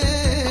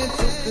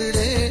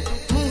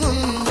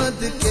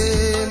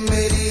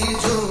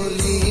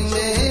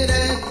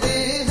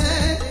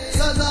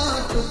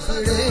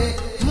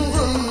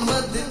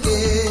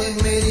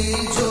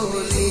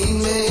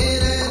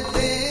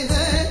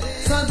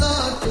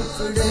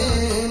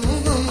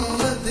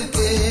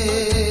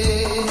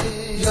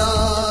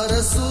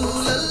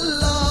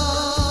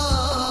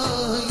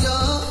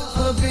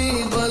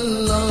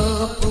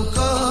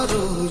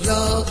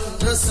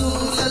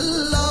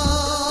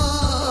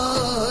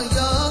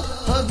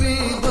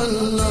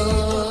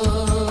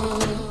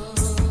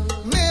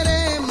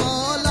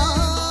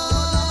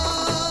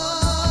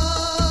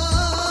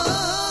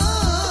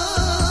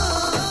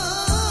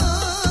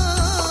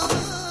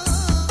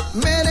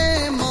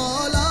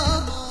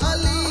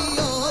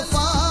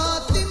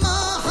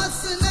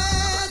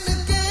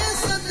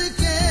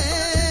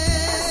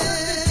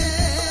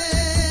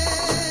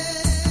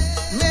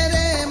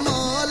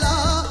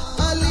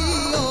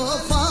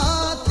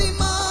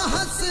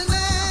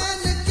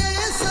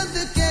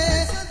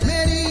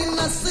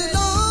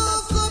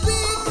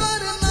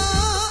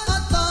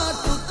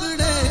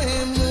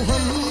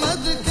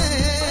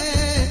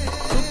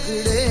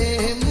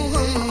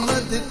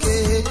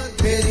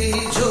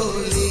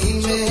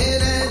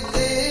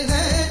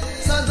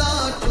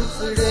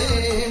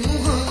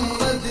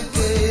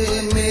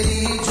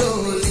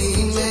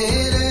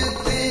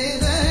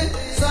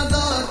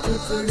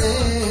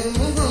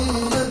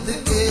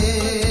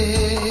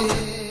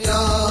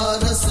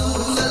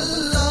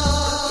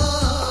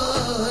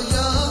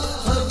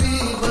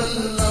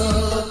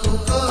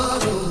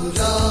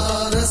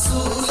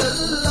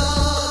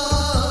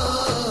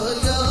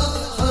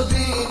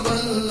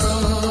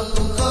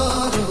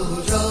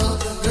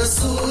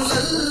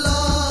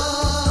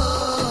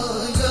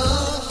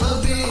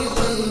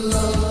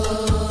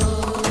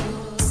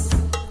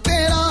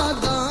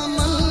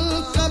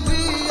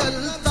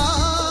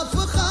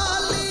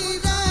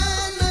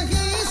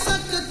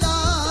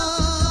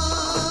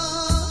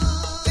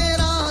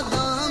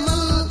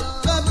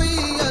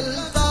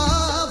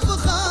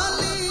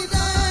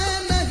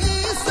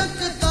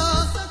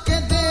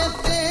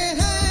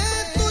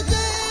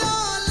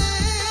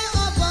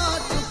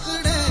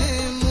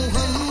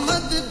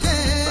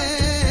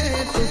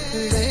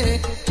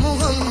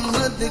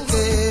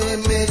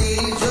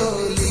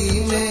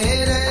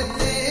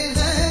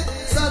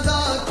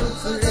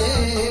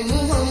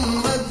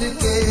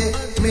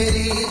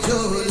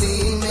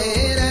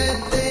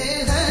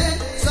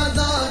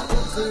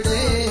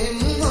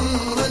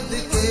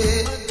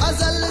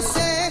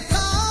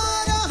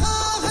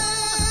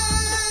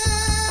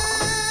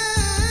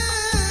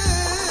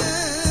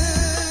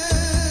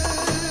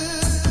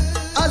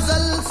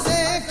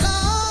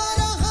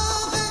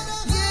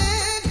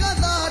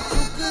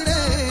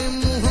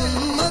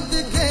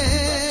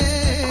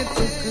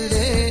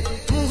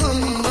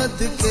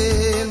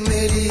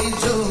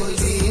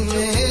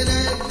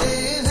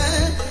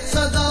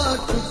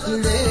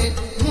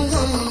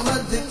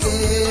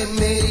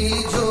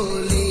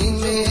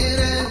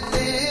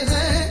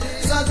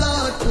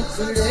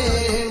नखड़े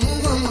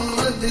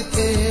मोहम्मद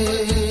के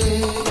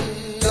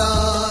या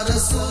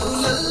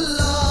रसूल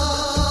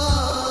अल्लाह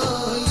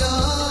या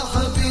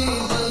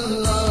हबीब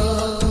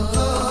अल्लाह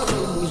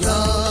या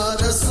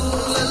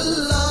रसूल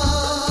अल्लाह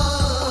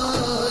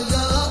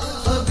या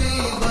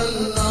हबीब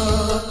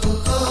अल्लाह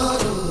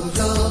पुकारो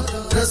या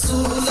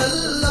रसूल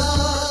अल्लाह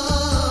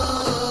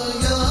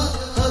या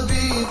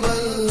हबीब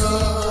अल्लाह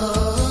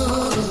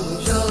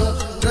या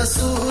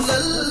रसूल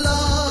अल्लाह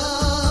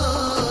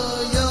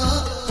या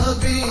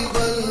हबीब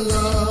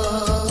अल्लाह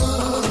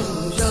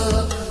या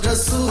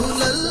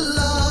रसूल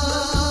अल्लाह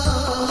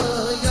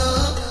या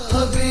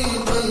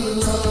हबीब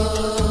अल्लाह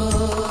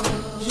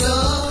या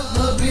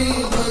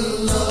हबीब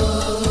अल्लाह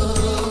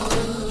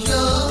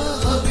या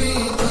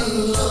हबीब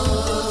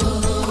अल्लाह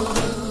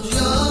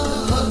या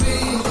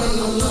हबीब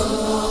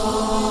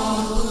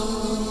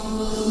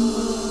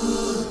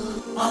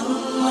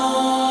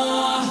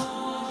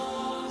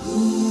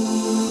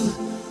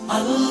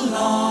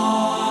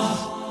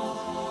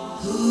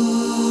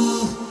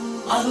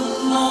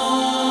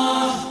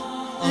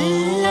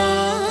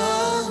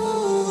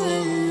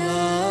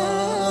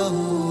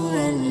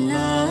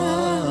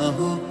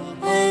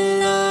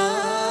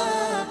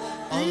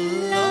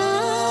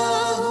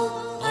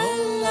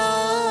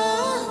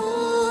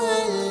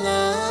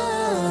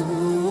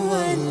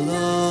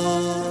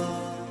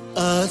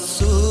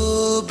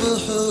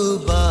الصبح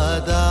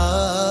بدا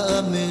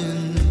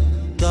من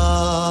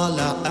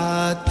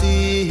طلعته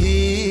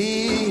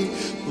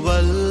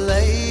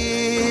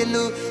والليل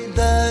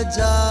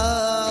دجى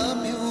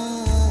من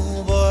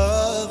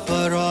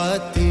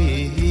غفرته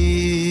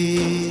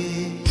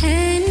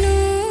है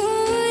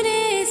नूर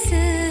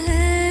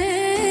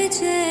सहज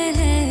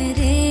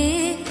चेहरे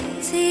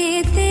से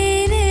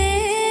तेरे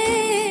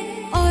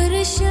और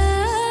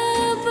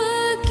शब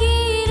की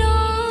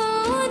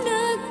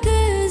रौनक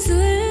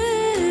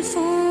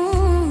जुल्फों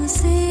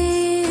से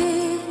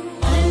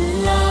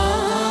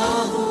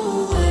अल्लाह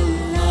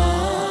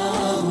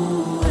अल्लाह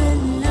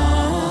अल्लाह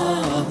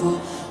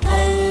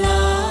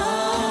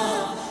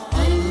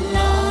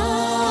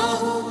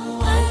अल्लाह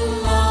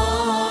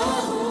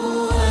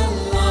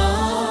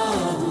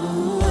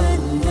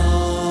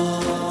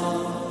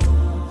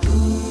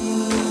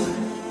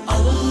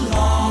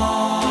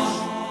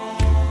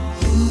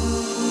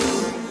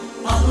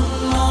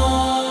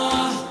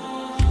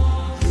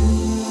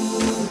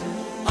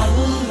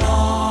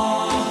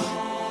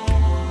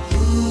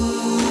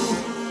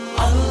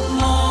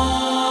अल्लाह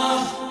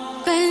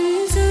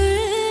कंजुल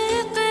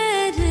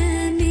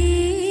करनी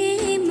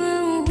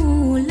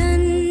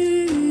मौलन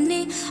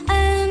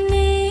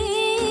अमी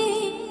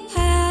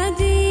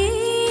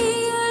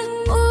हादियल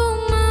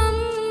उमम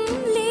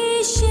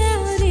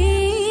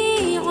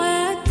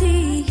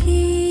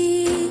लिशरीअतिही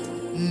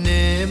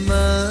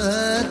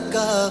नेमत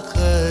का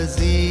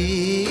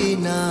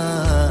खजीना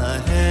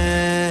है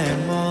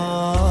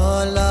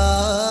मौला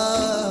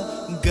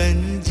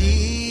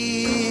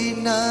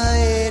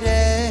गंजीनाए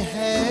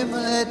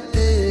रहमत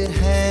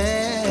है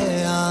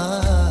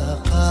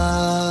आका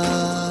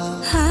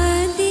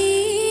हादी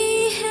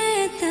है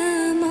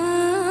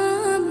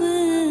तमाम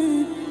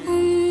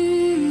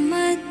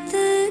उम्मत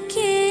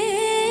के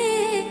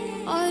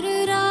और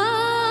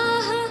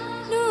राह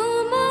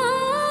नुमा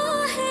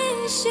है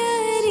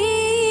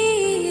शरीयत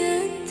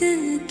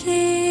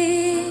के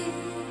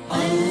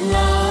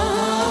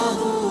अल्लाह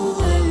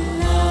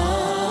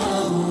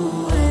अल्लाह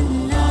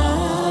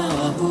अल्लाह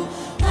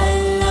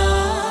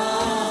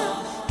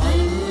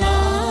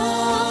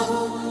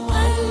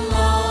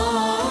अल्लाह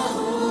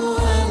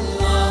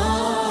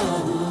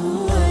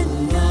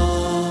अल्लाह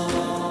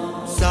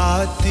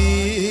साती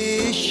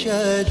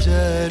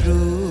शजरू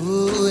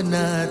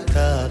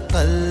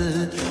नतकल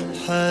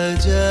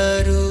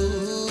हजरू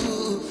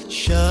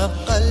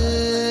शक़ल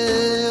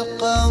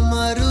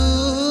कमरू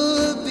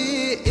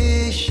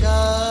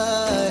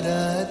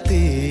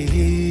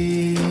बिइशारतिही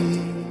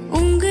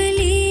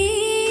उंगली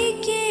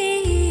के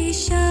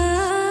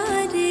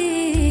इशारे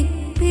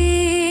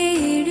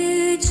पेड़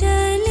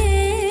चले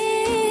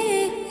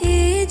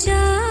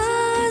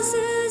एजाज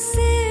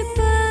से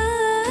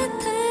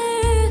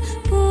पत्थर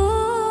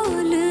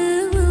बोल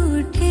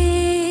उठे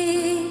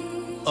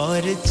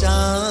और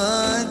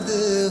चांद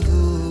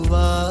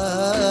हुआ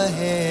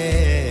है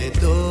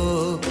दो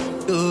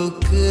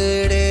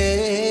टुकड़े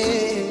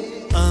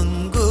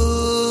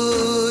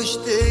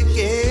अंगुष्ठ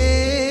के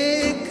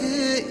एक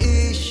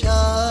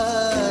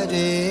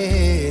इशारे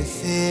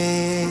से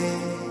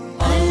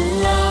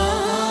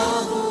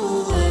अल्लाह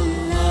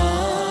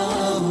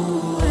Allah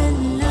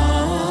Allah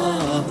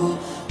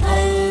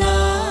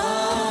Allah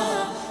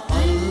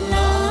Allah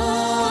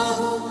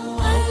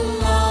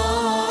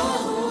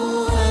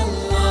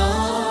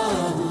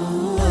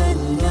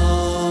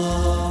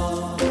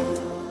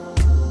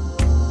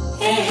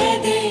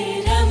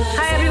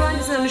Hi everyone,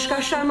 this is Anushka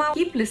Sharma.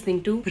 Keep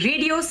listening to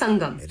Radio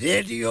Sangam.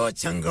 Radio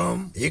Sangam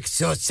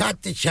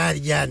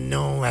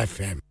 107.9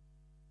 FM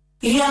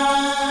या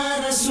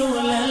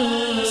रसूल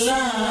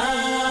अल्लाह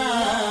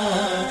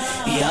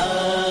या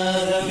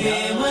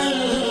हबीब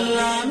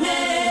अल्लाह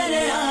मेरे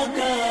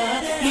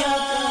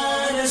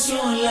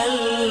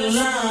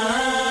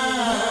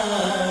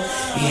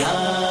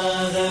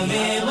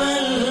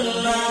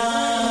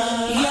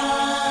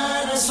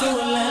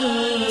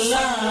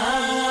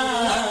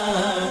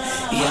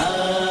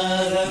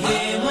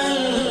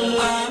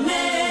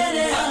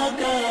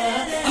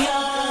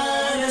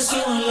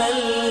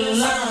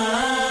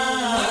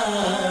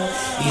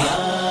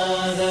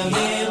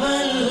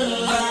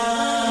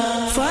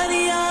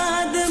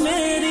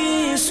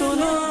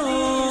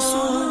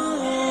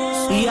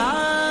या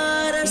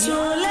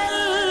रसूल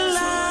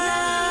अल्लाह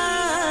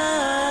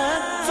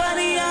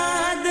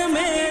फरियाद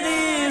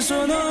मेरी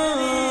सुनो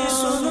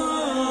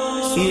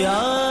या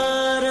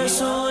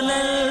रसूल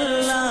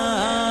अल्लाह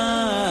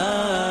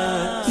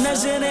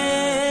नजरे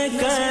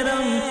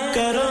करम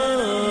करो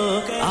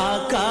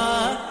आका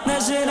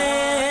नजरे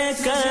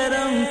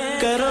करम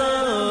करो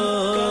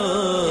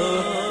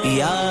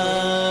या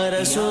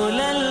रसूल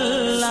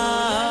अल्लाह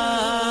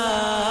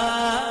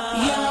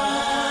या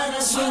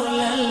रसूल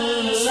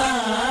अल्लाह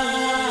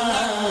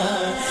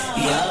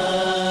या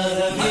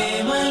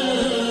हबीब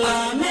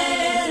अल्लाह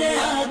मेरे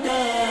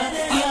आका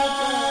या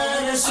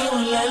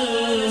रसूल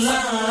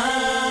अल्लाह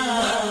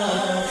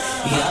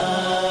या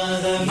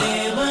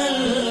हबीब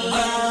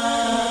अल्लाह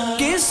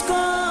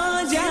किसको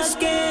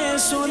जाके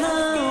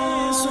सुनाऊं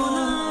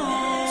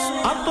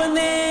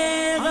अपने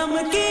गम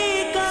की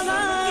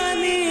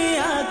कहानी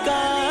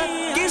आका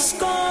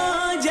किसको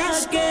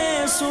जाके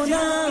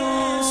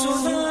सुनाऊं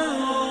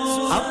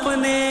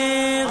अपने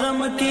गम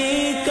की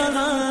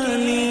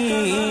कहानी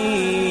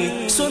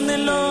सुन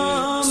लो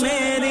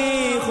मेरी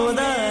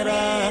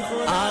खुदारा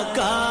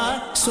आका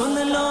सुन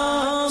लो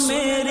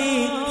मेरी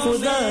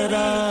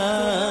खुदारा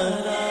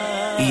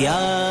या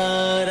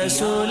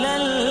रसूल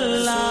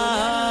अल्लाह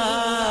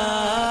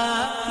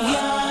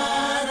या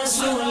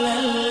रसूल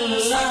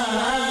अल्लाह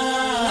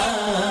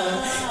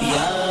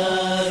या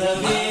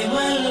हबीब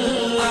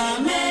अल्लाह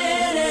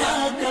मेरे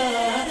आका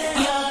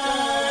या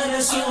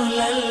रसूल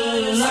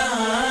अल्लाह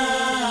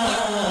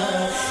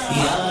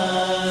या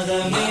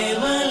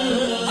हबीब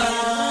अल्लाह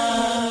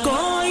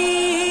कोई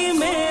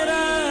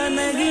मेरा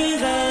नहीं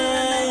है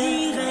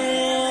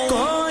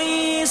कोई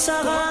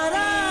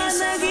सहारा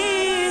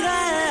नहीं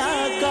है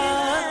आका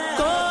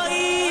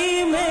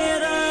कोई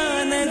मेरा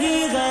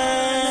नहीं है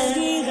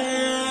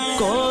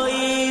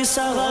कोई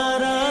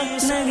सहारा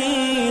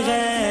नहीं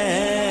है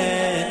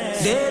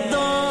दे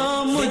दो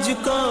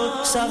मुझको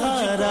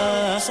सहारा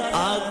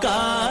आका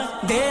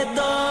दे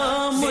दो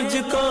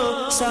मुझको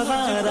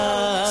सहारा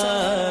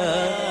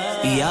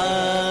या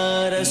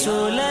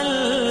रसूल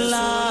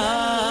अल्लाह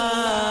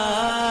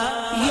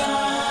या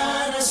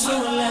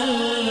रसूल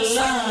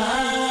अल्लाह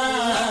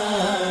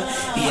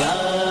या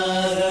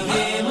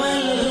हबीब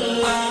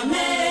अल्लाह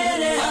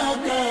मेरे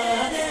आका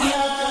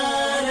या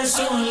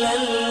रसूल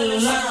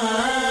अल्लाह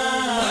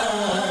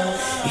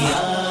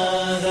या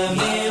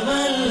हबीब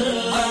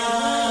अल्लाह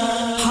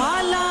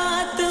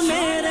हालात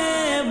मेरे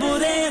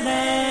बुरे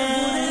हैं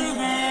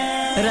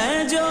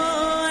रंजो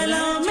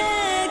अला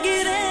में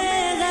गिरे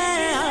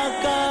गए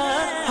आका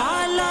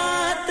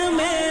हालात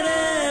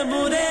मेरे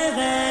बुरे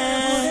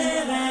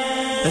हैं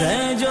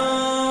रंजो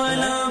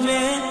अला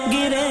में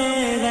गिरे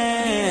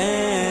गए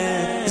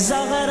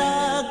ज़हरा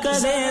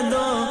करे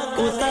दो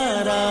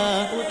उतारा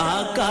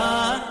आका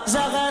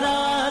ज़हरा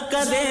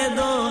करे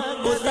दो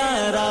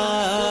उतारा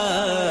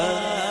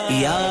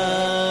या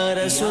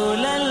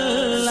रसूल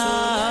अल्लाह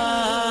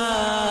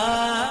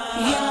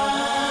या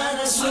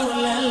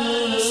रसूल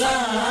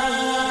अल्लाह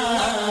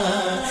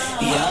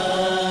या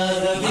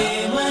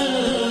हबीब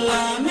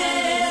अल्लाह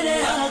मेरे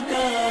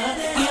आका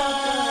या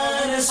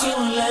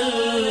रसूल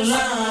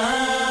अल्लाह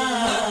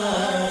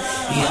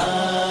या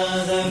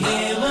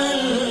हबीब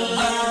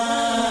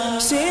अल्लाह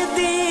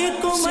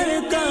सिद्दीक़ उमर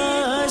का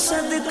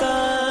सदका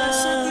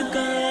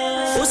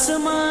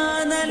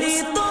उस्मान अली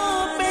तो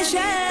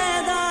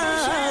पेशेदा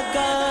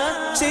का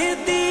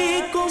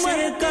सिद्दीक़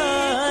उमर का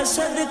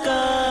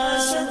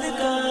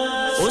सदका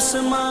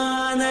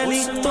उस्मान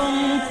अली तुम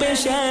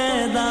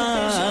पेशेदा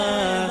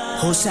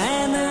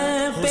हुसैन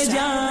पे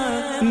जा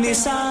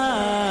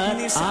निसार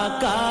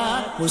आका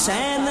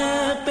हुसैन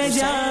पे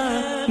जा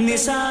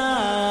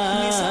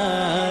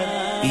निसार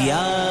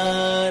या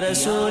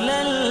रसूल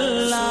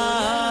अल्लाह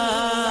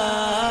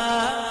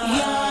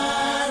या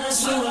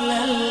रसूल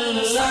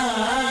अल्लाह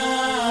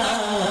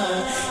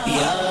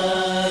या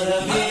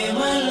हबीब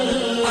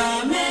अल्लाह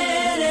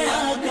मेरे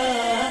आका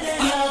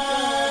या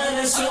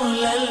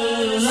रसूल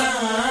अल्लाह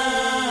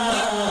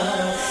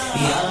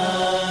या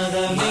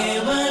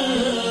हबीब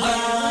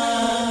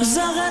अल्लाह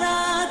ज़हरा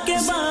के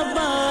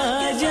बाबा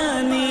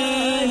जानी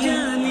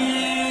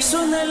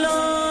सुन लो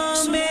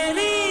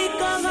मेरी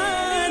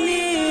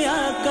कहानी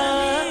आका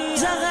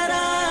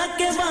ज़हरा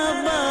के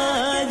बाबा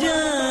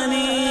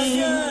जानी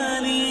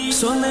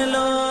सुन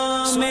लो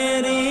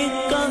मेरी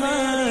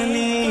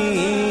कहानी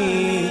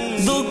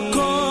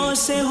दुखों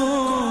से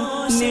हूँ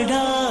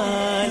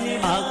निढाल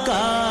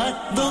आका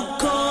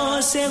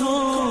दुखों से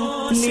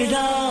हूँ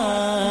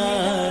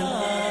निढाल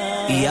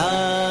या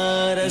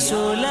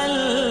रसूल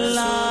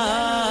अल्लाह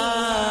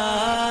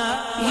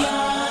या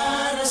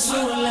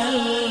रसूल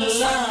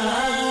अल्लाह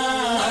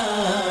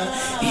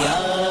या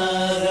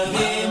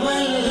हबीब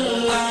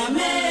अल्लाह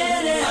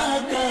मेरे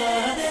आका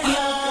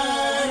या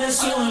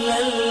रसूल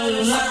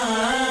अल्लाह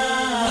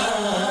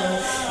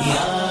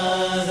या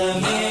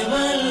हबीब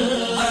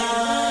अल्लाह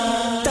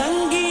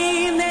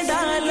तंगी ने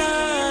डाला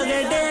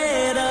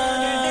डेरा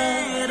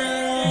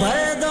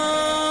भर दो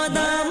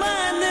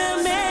दामन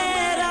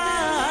मेरा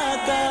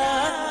का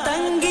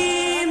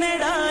तंगी ने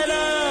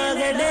डाला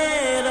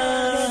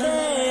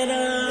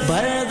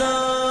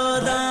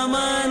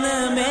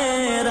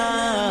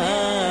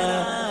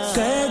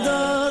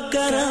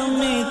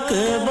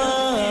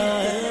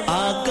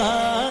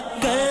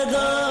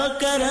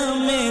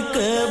करम एक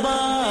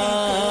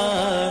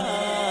बार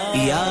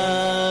या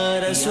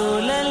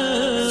रसूल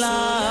अल्लाह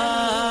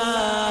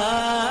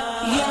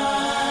या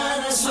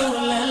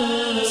रसूल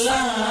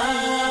अल्लाह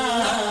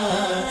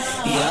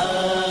या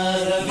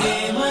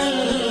रहीम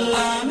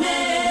अल्लाह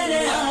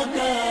मेरे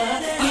आका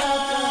या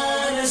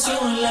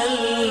रसूल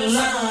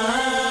अल्लाह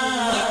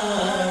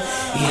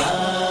या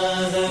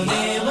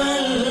रहीम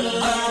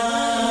अल्लाह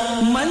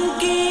मन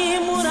की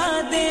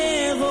मुरादें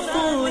वो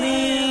पूरी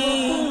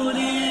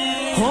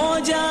हो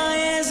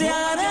जाए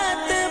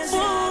ज़ियारत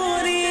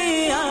पूरी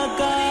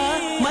आका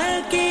मन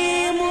की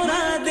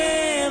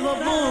मुरादें वो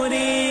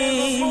पूरी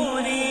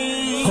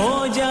हो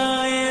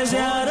जाए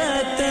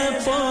ज़ियारत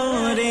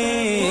पूरी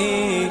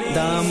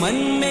दामन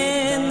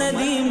में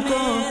नदीम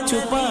को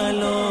छुपा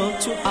लो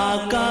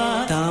आका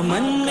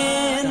दामन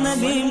में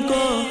नदीम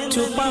को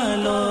छुपा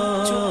लो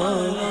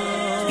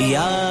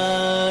या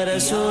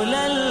रसूल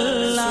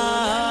अल्लाह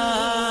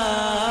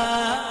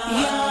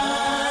या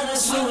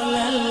रसूल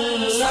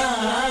अल्लाह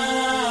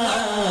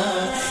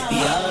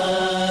या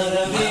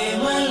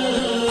रहीम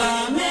अल्लाह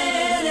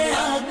मेरे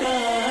आका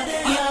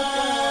या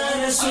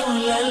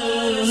रसूल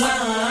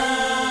अल्लाह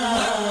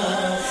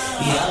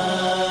या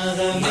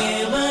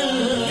रहीम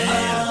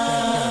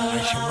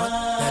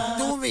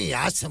तू भी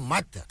आस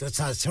मत तो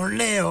सुन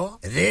ले हो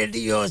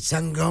रेडियो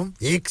संगम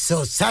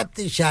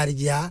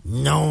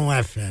 107.9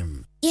 FM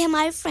ये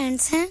हमारे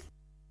फ्रेंड्स हैं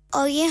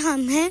और ये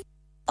हम हैं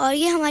और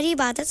ये हमारी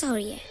इबादत हो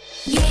रही है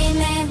ये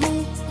मैं हूँ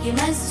ये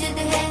मस्जिद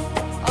है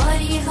और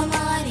ये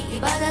हमारी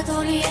इबादत हो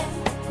रही है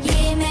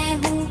ये मैं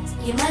हूँ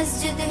ये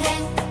मस्जिद है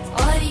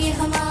और ये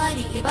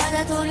हमारी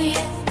इबादत हो रही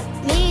है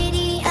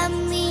मेरी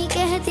अम्मी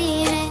कहती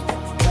हैं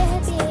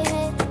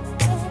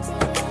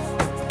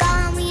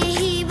काम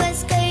यही बस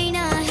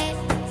करना है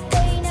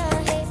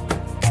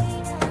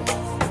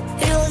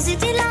रोज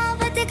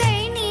तिलावत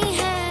करनी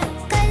है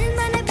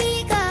कलमा नबी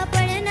का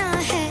पढ़ना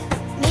है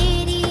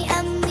मेरी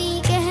अम्मी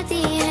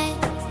कहती हैं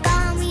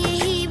काम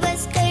यही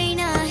बस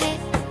करना है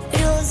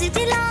रोज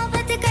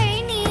तिलावत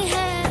करनी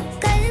है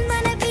कलमा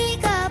नबी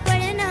का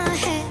पढ़ना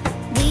है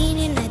दीन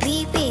नबी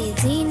पे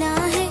जीना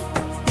है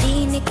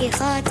दीन के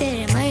खातिर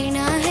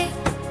मरना है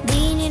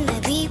दीन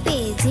नबी पे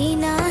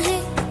जीना है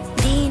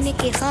दीन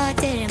के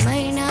खातिर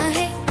मरना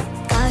है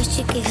काश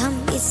कि हम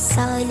इस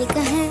साल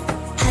कहें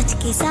हज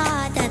की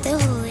सादत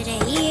हो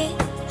रही है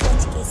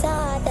हज की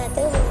सादत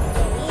हो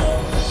रही है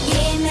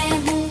ये मैं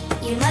हूँ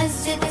ये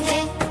मस्जिद है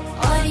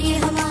और ये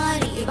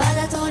हमारी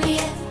इबादत हो रही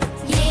है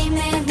ये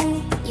मैं हूँ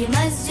ये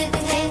मस्जिद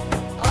है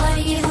और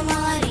ये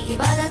हमारी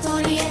इबादत हो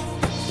रही है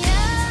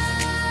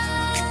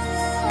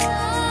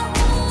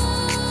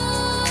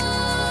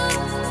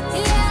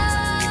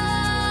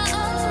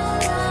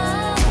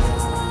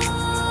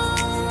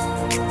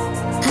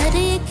हर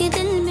एक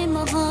दिल में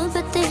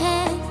मोहब्बत है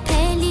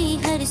फैली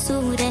हर सू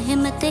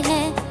रहमत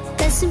है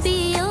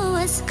तस्बीह और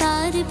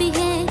अस्कार भी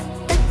है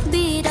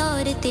तकबीर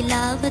और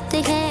तिलावत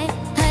है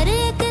हर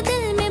एक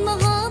दिल में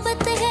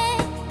मोहब्बत है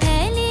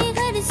फैली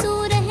हर सू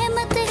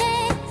रहमत है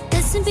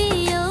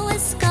तस्बीह और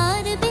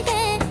अस्कार भी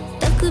है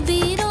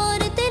तकबीर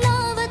और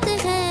तिलावत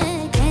है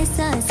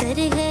कैसा सर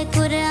है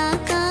कुरान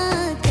का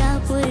क्या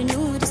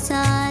पुरनूर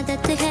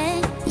सादत है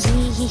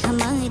यही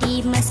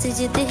हमारी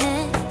मस्जिद है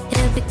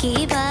रब की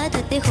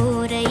इबादत हो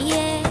रही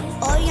है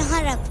और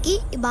यहाँ रब की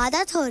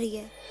इबादत हो रही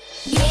है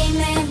ये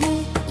मैं हूँ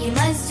ये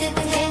मस्जिद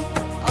है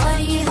और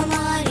ये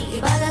हमारी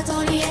इबादत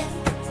हो रही है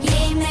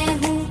ये मैं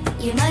हूँ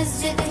ये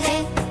मस्जिद है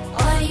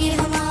और ये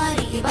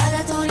हमारी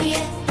इबादत हो रही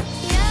है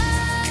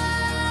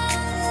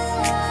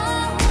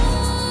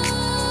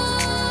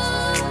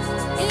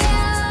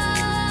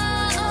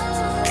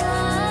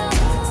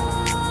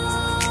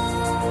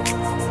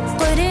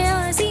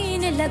कुरान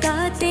सीने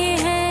लगाते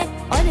हैं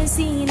और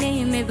सीने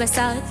में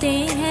बसाते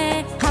हैं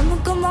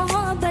हमको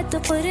मोहब्बत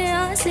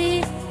कुरान से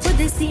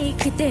खुद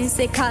सीखते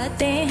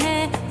सिखाते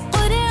हैं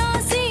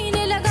कुरान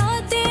सीने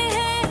लगाते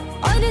हैं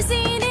और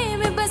सीने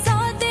में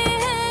बसाते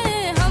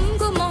हैं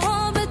हमको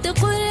मोहब्बत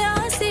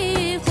कुरान से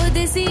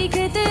खुद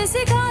सीखते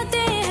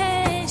सिखाते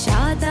हैं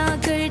शादा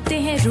करते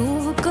हैं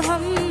रूह को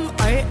हम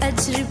और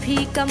अज्र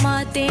भी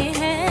कमाते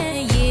हैं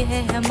ये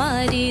है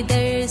हमारी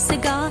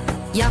दरसगाह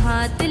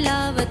यहाँ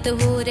तिलावत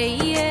हो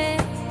रही है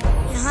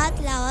यहाँ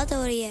तिलावत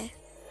हो रही है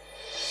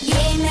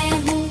ये मैं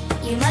हूँ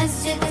ये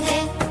मस्जिद है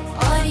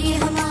और ये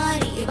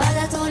हमारी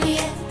इबादत हो रही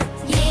है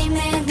ये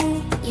मैं हूँ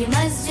ये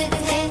मस्जिद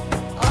है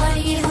और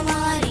ये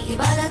हमारी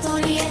इबादत हो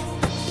रही है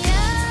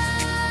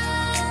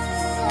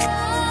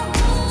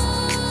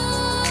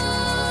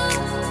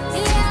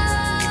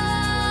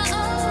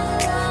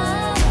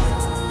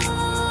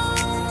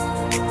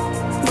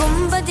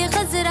गुंबद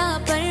खजरा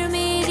पर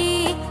मेरी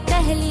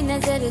पहली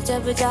नजर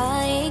जब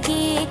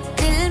जाएगी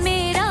दिल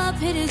मेरा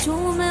फिर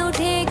झूम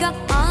उठेगा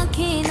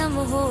आंखें नम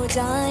हो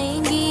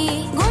जाएंगी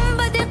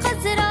गुंबद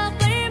खजरा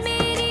पर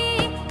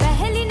मेरी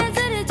पहली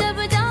नजर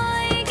जब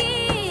जाएगी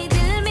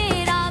दिल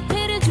मेरा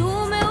फिर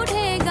झूम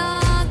उठेगा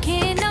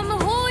आंखें नम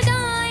हो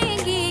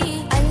जाएंगी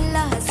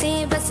अल्लाह से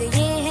बस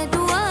ये है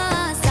दुआ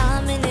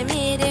सामने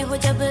मेरे हो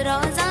जब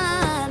रोजा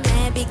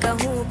मैं भी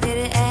कहूँ फिर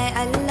ऐ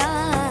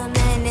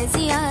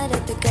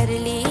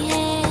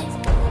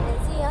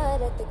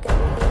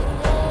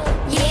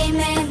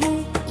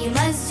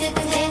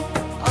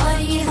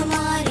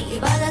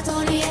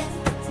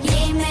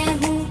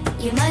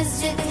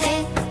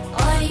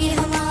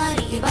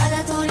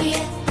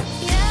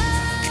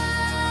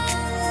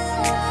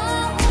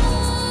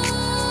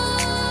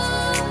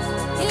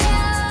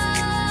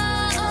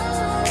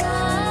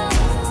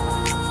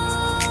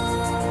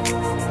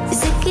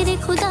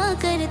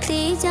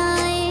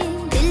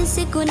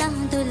गुनाह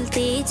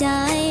धुलते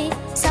जाए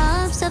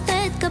साफ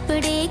सफेद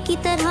कपड़े की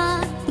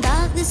तरह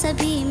दाग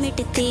सभी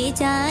मिटते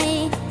जाए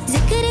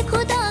जिक्र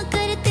खुदा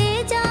करते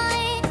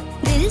जाए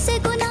दिल से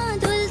गुनाह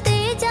धुलते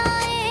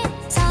जाए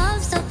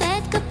साफ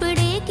सफेद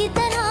कपड़े की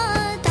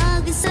तरह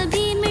दाग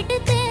सभी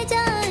मिटते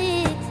जाए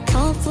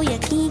खौफ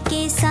यकीन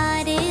के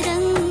सारे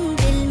रंग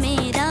दिल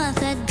में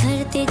राहत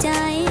भरते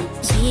जाए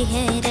ये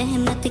है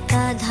रहमत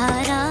का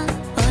धारा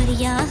और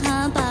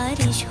यहाँ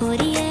बारिश हो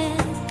रही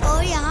है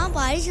और यहाँ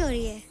बारिश हो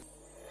रही है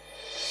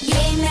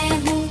ये मैं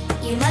हूँ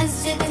ये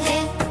मस्जिद है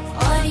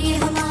और ये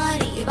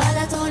हमारी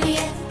इबादत हो रही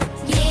है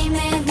ये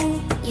मैं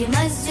हूँ ये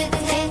मस्जिद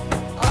है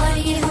और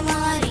ये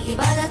हमारी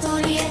इबादत हो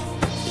रही है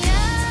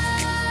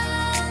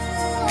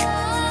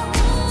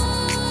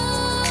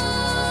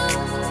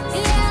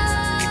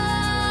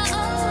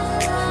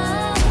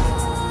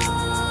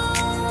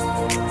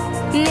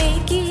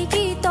नेकी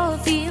की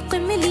तौफीक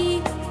मिली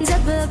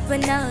जब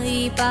अपनाई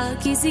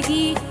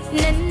पाकीज़गी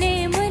नन्हे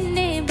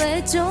मुन्ने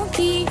बच्चों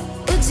की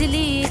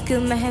उजली एक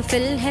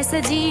महफिल है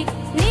सजी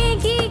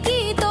नेकी की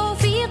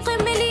तौफीक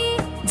मिली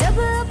जब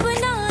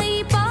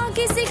अपनाई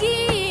पाकीज़गी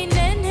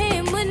नन्हे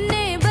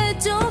मुन्ने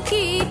बच्चों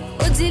की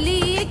उजली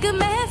एक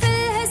महफिल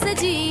है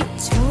सजी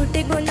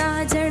छोटे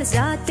गुनाह जड़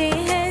जाते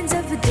हैं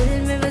जब दिल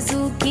में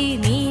वज़ू की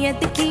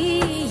नीयत की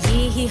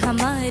ये ही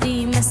हमारी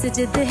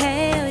मस्जिद है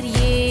और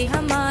ये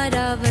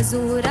हमारा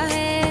वज़ूरा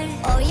है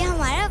और ये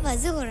हमारा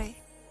वज़ू हो रहा है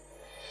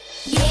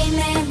ये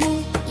मैं हूँ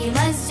ये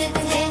मस्जिद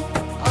है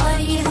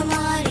और ये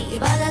हमारी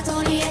इबादत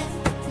हो रही है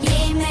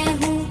ये मैं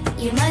हूँ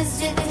ये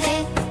मस्जिद है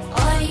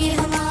और ये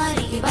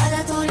हमारी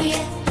इबादत हो रही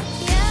है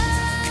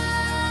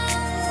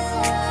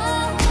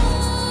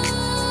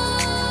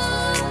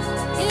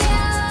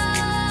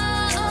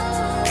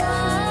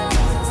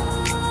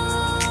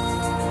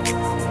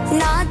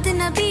नात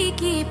नबी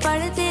की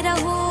पढ़ते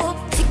रहो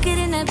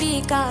जिक्र नबी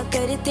का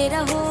करते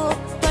रहो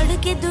पढ़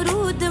के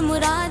दुरूद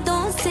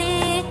मुरादों से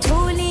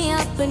झोलियां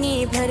अपनी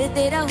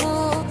भरते रहो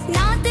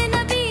नात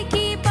नबी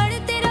की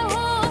पढ़ते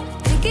रहो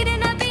जिक्र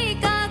नबी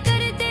का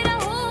करते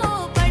रहो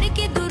पढ़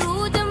के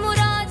दुरूद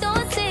मुरादों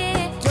से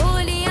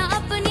झोलियां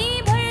अपनी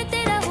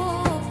भरते रहो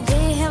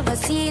ये है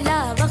वसीला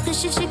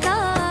बख्शिश का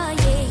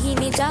ये ही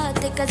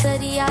निजात का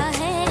जरिया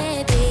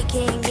है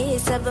देखेंगे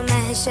सब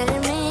महशर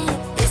में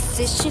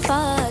इससे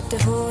शिफात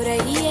हो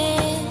रही है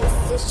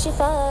इससे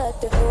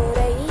शिफात हो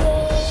रही है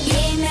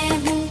ये मैं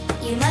हूँ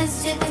ये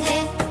मस्जिद है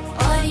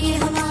और ये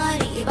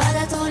हमारी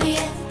इबादत हो रही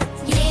है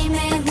ये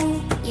मैं हूँ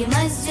ये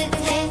मस्जिद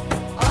है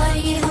और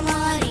ये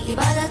हमारी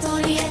इबादत हो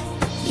रही है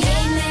ये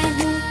मैं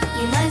हूँ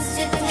ये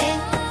मस्जिद है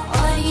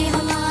और ये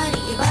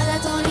हमारी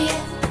इबादत हो रही है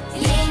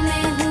ये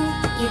मैं हूँ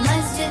ये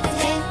मस्जिद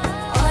है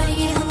और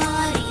ये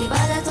हमारी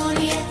इबादत हो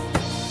रही है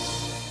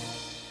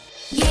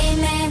ये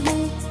मैं हूँ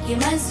ये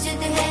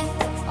मस्जिद है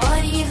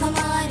और ये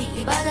हमारी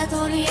इबादत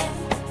हो रही है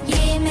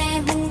ये मैं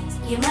हूँ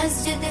ये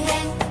मस्जिद है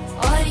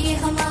और ये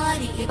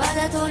हमारी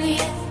इबादत हो रही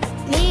है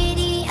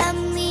मेरी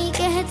अम्मी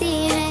कहती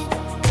हैं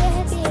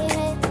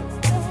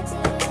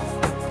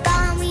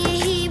काम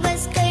यही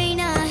बस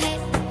करना है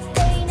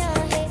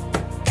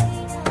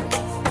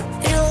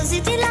रोज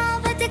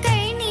तिलावत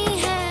करनी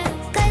है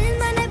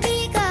कलमा नबी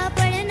का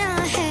पढ़ना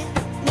है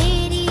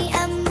मेरी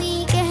अम्मी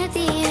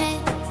कहती हैं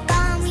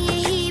काम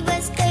यही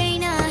बस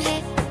करना है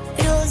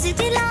रोज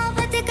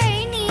तिलावत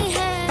करनी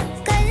है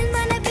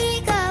कलमा नबी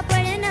का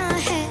पढ़ना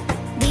है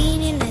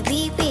दीन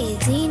नबी पे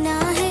जीना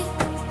है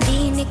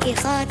दीन की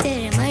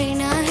खातिर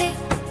मरना है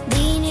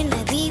दीन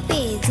नबी पे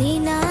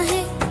जीना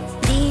है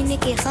दीन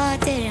की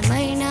खातिर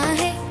मरना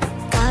है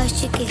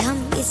काश कि हम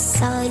इस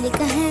साल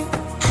कहें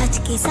हज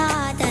की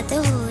सादत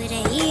हो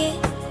रही है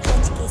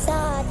हज की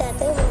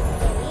सादत हो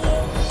रही है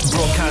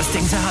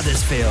Broadcasting to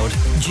Huddersfield,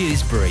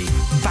 Dewsbury,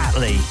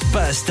 Batley,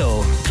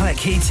 Birstall,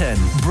 Cleckheaton,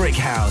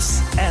 Brickhouse,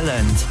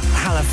 Elland, Halifax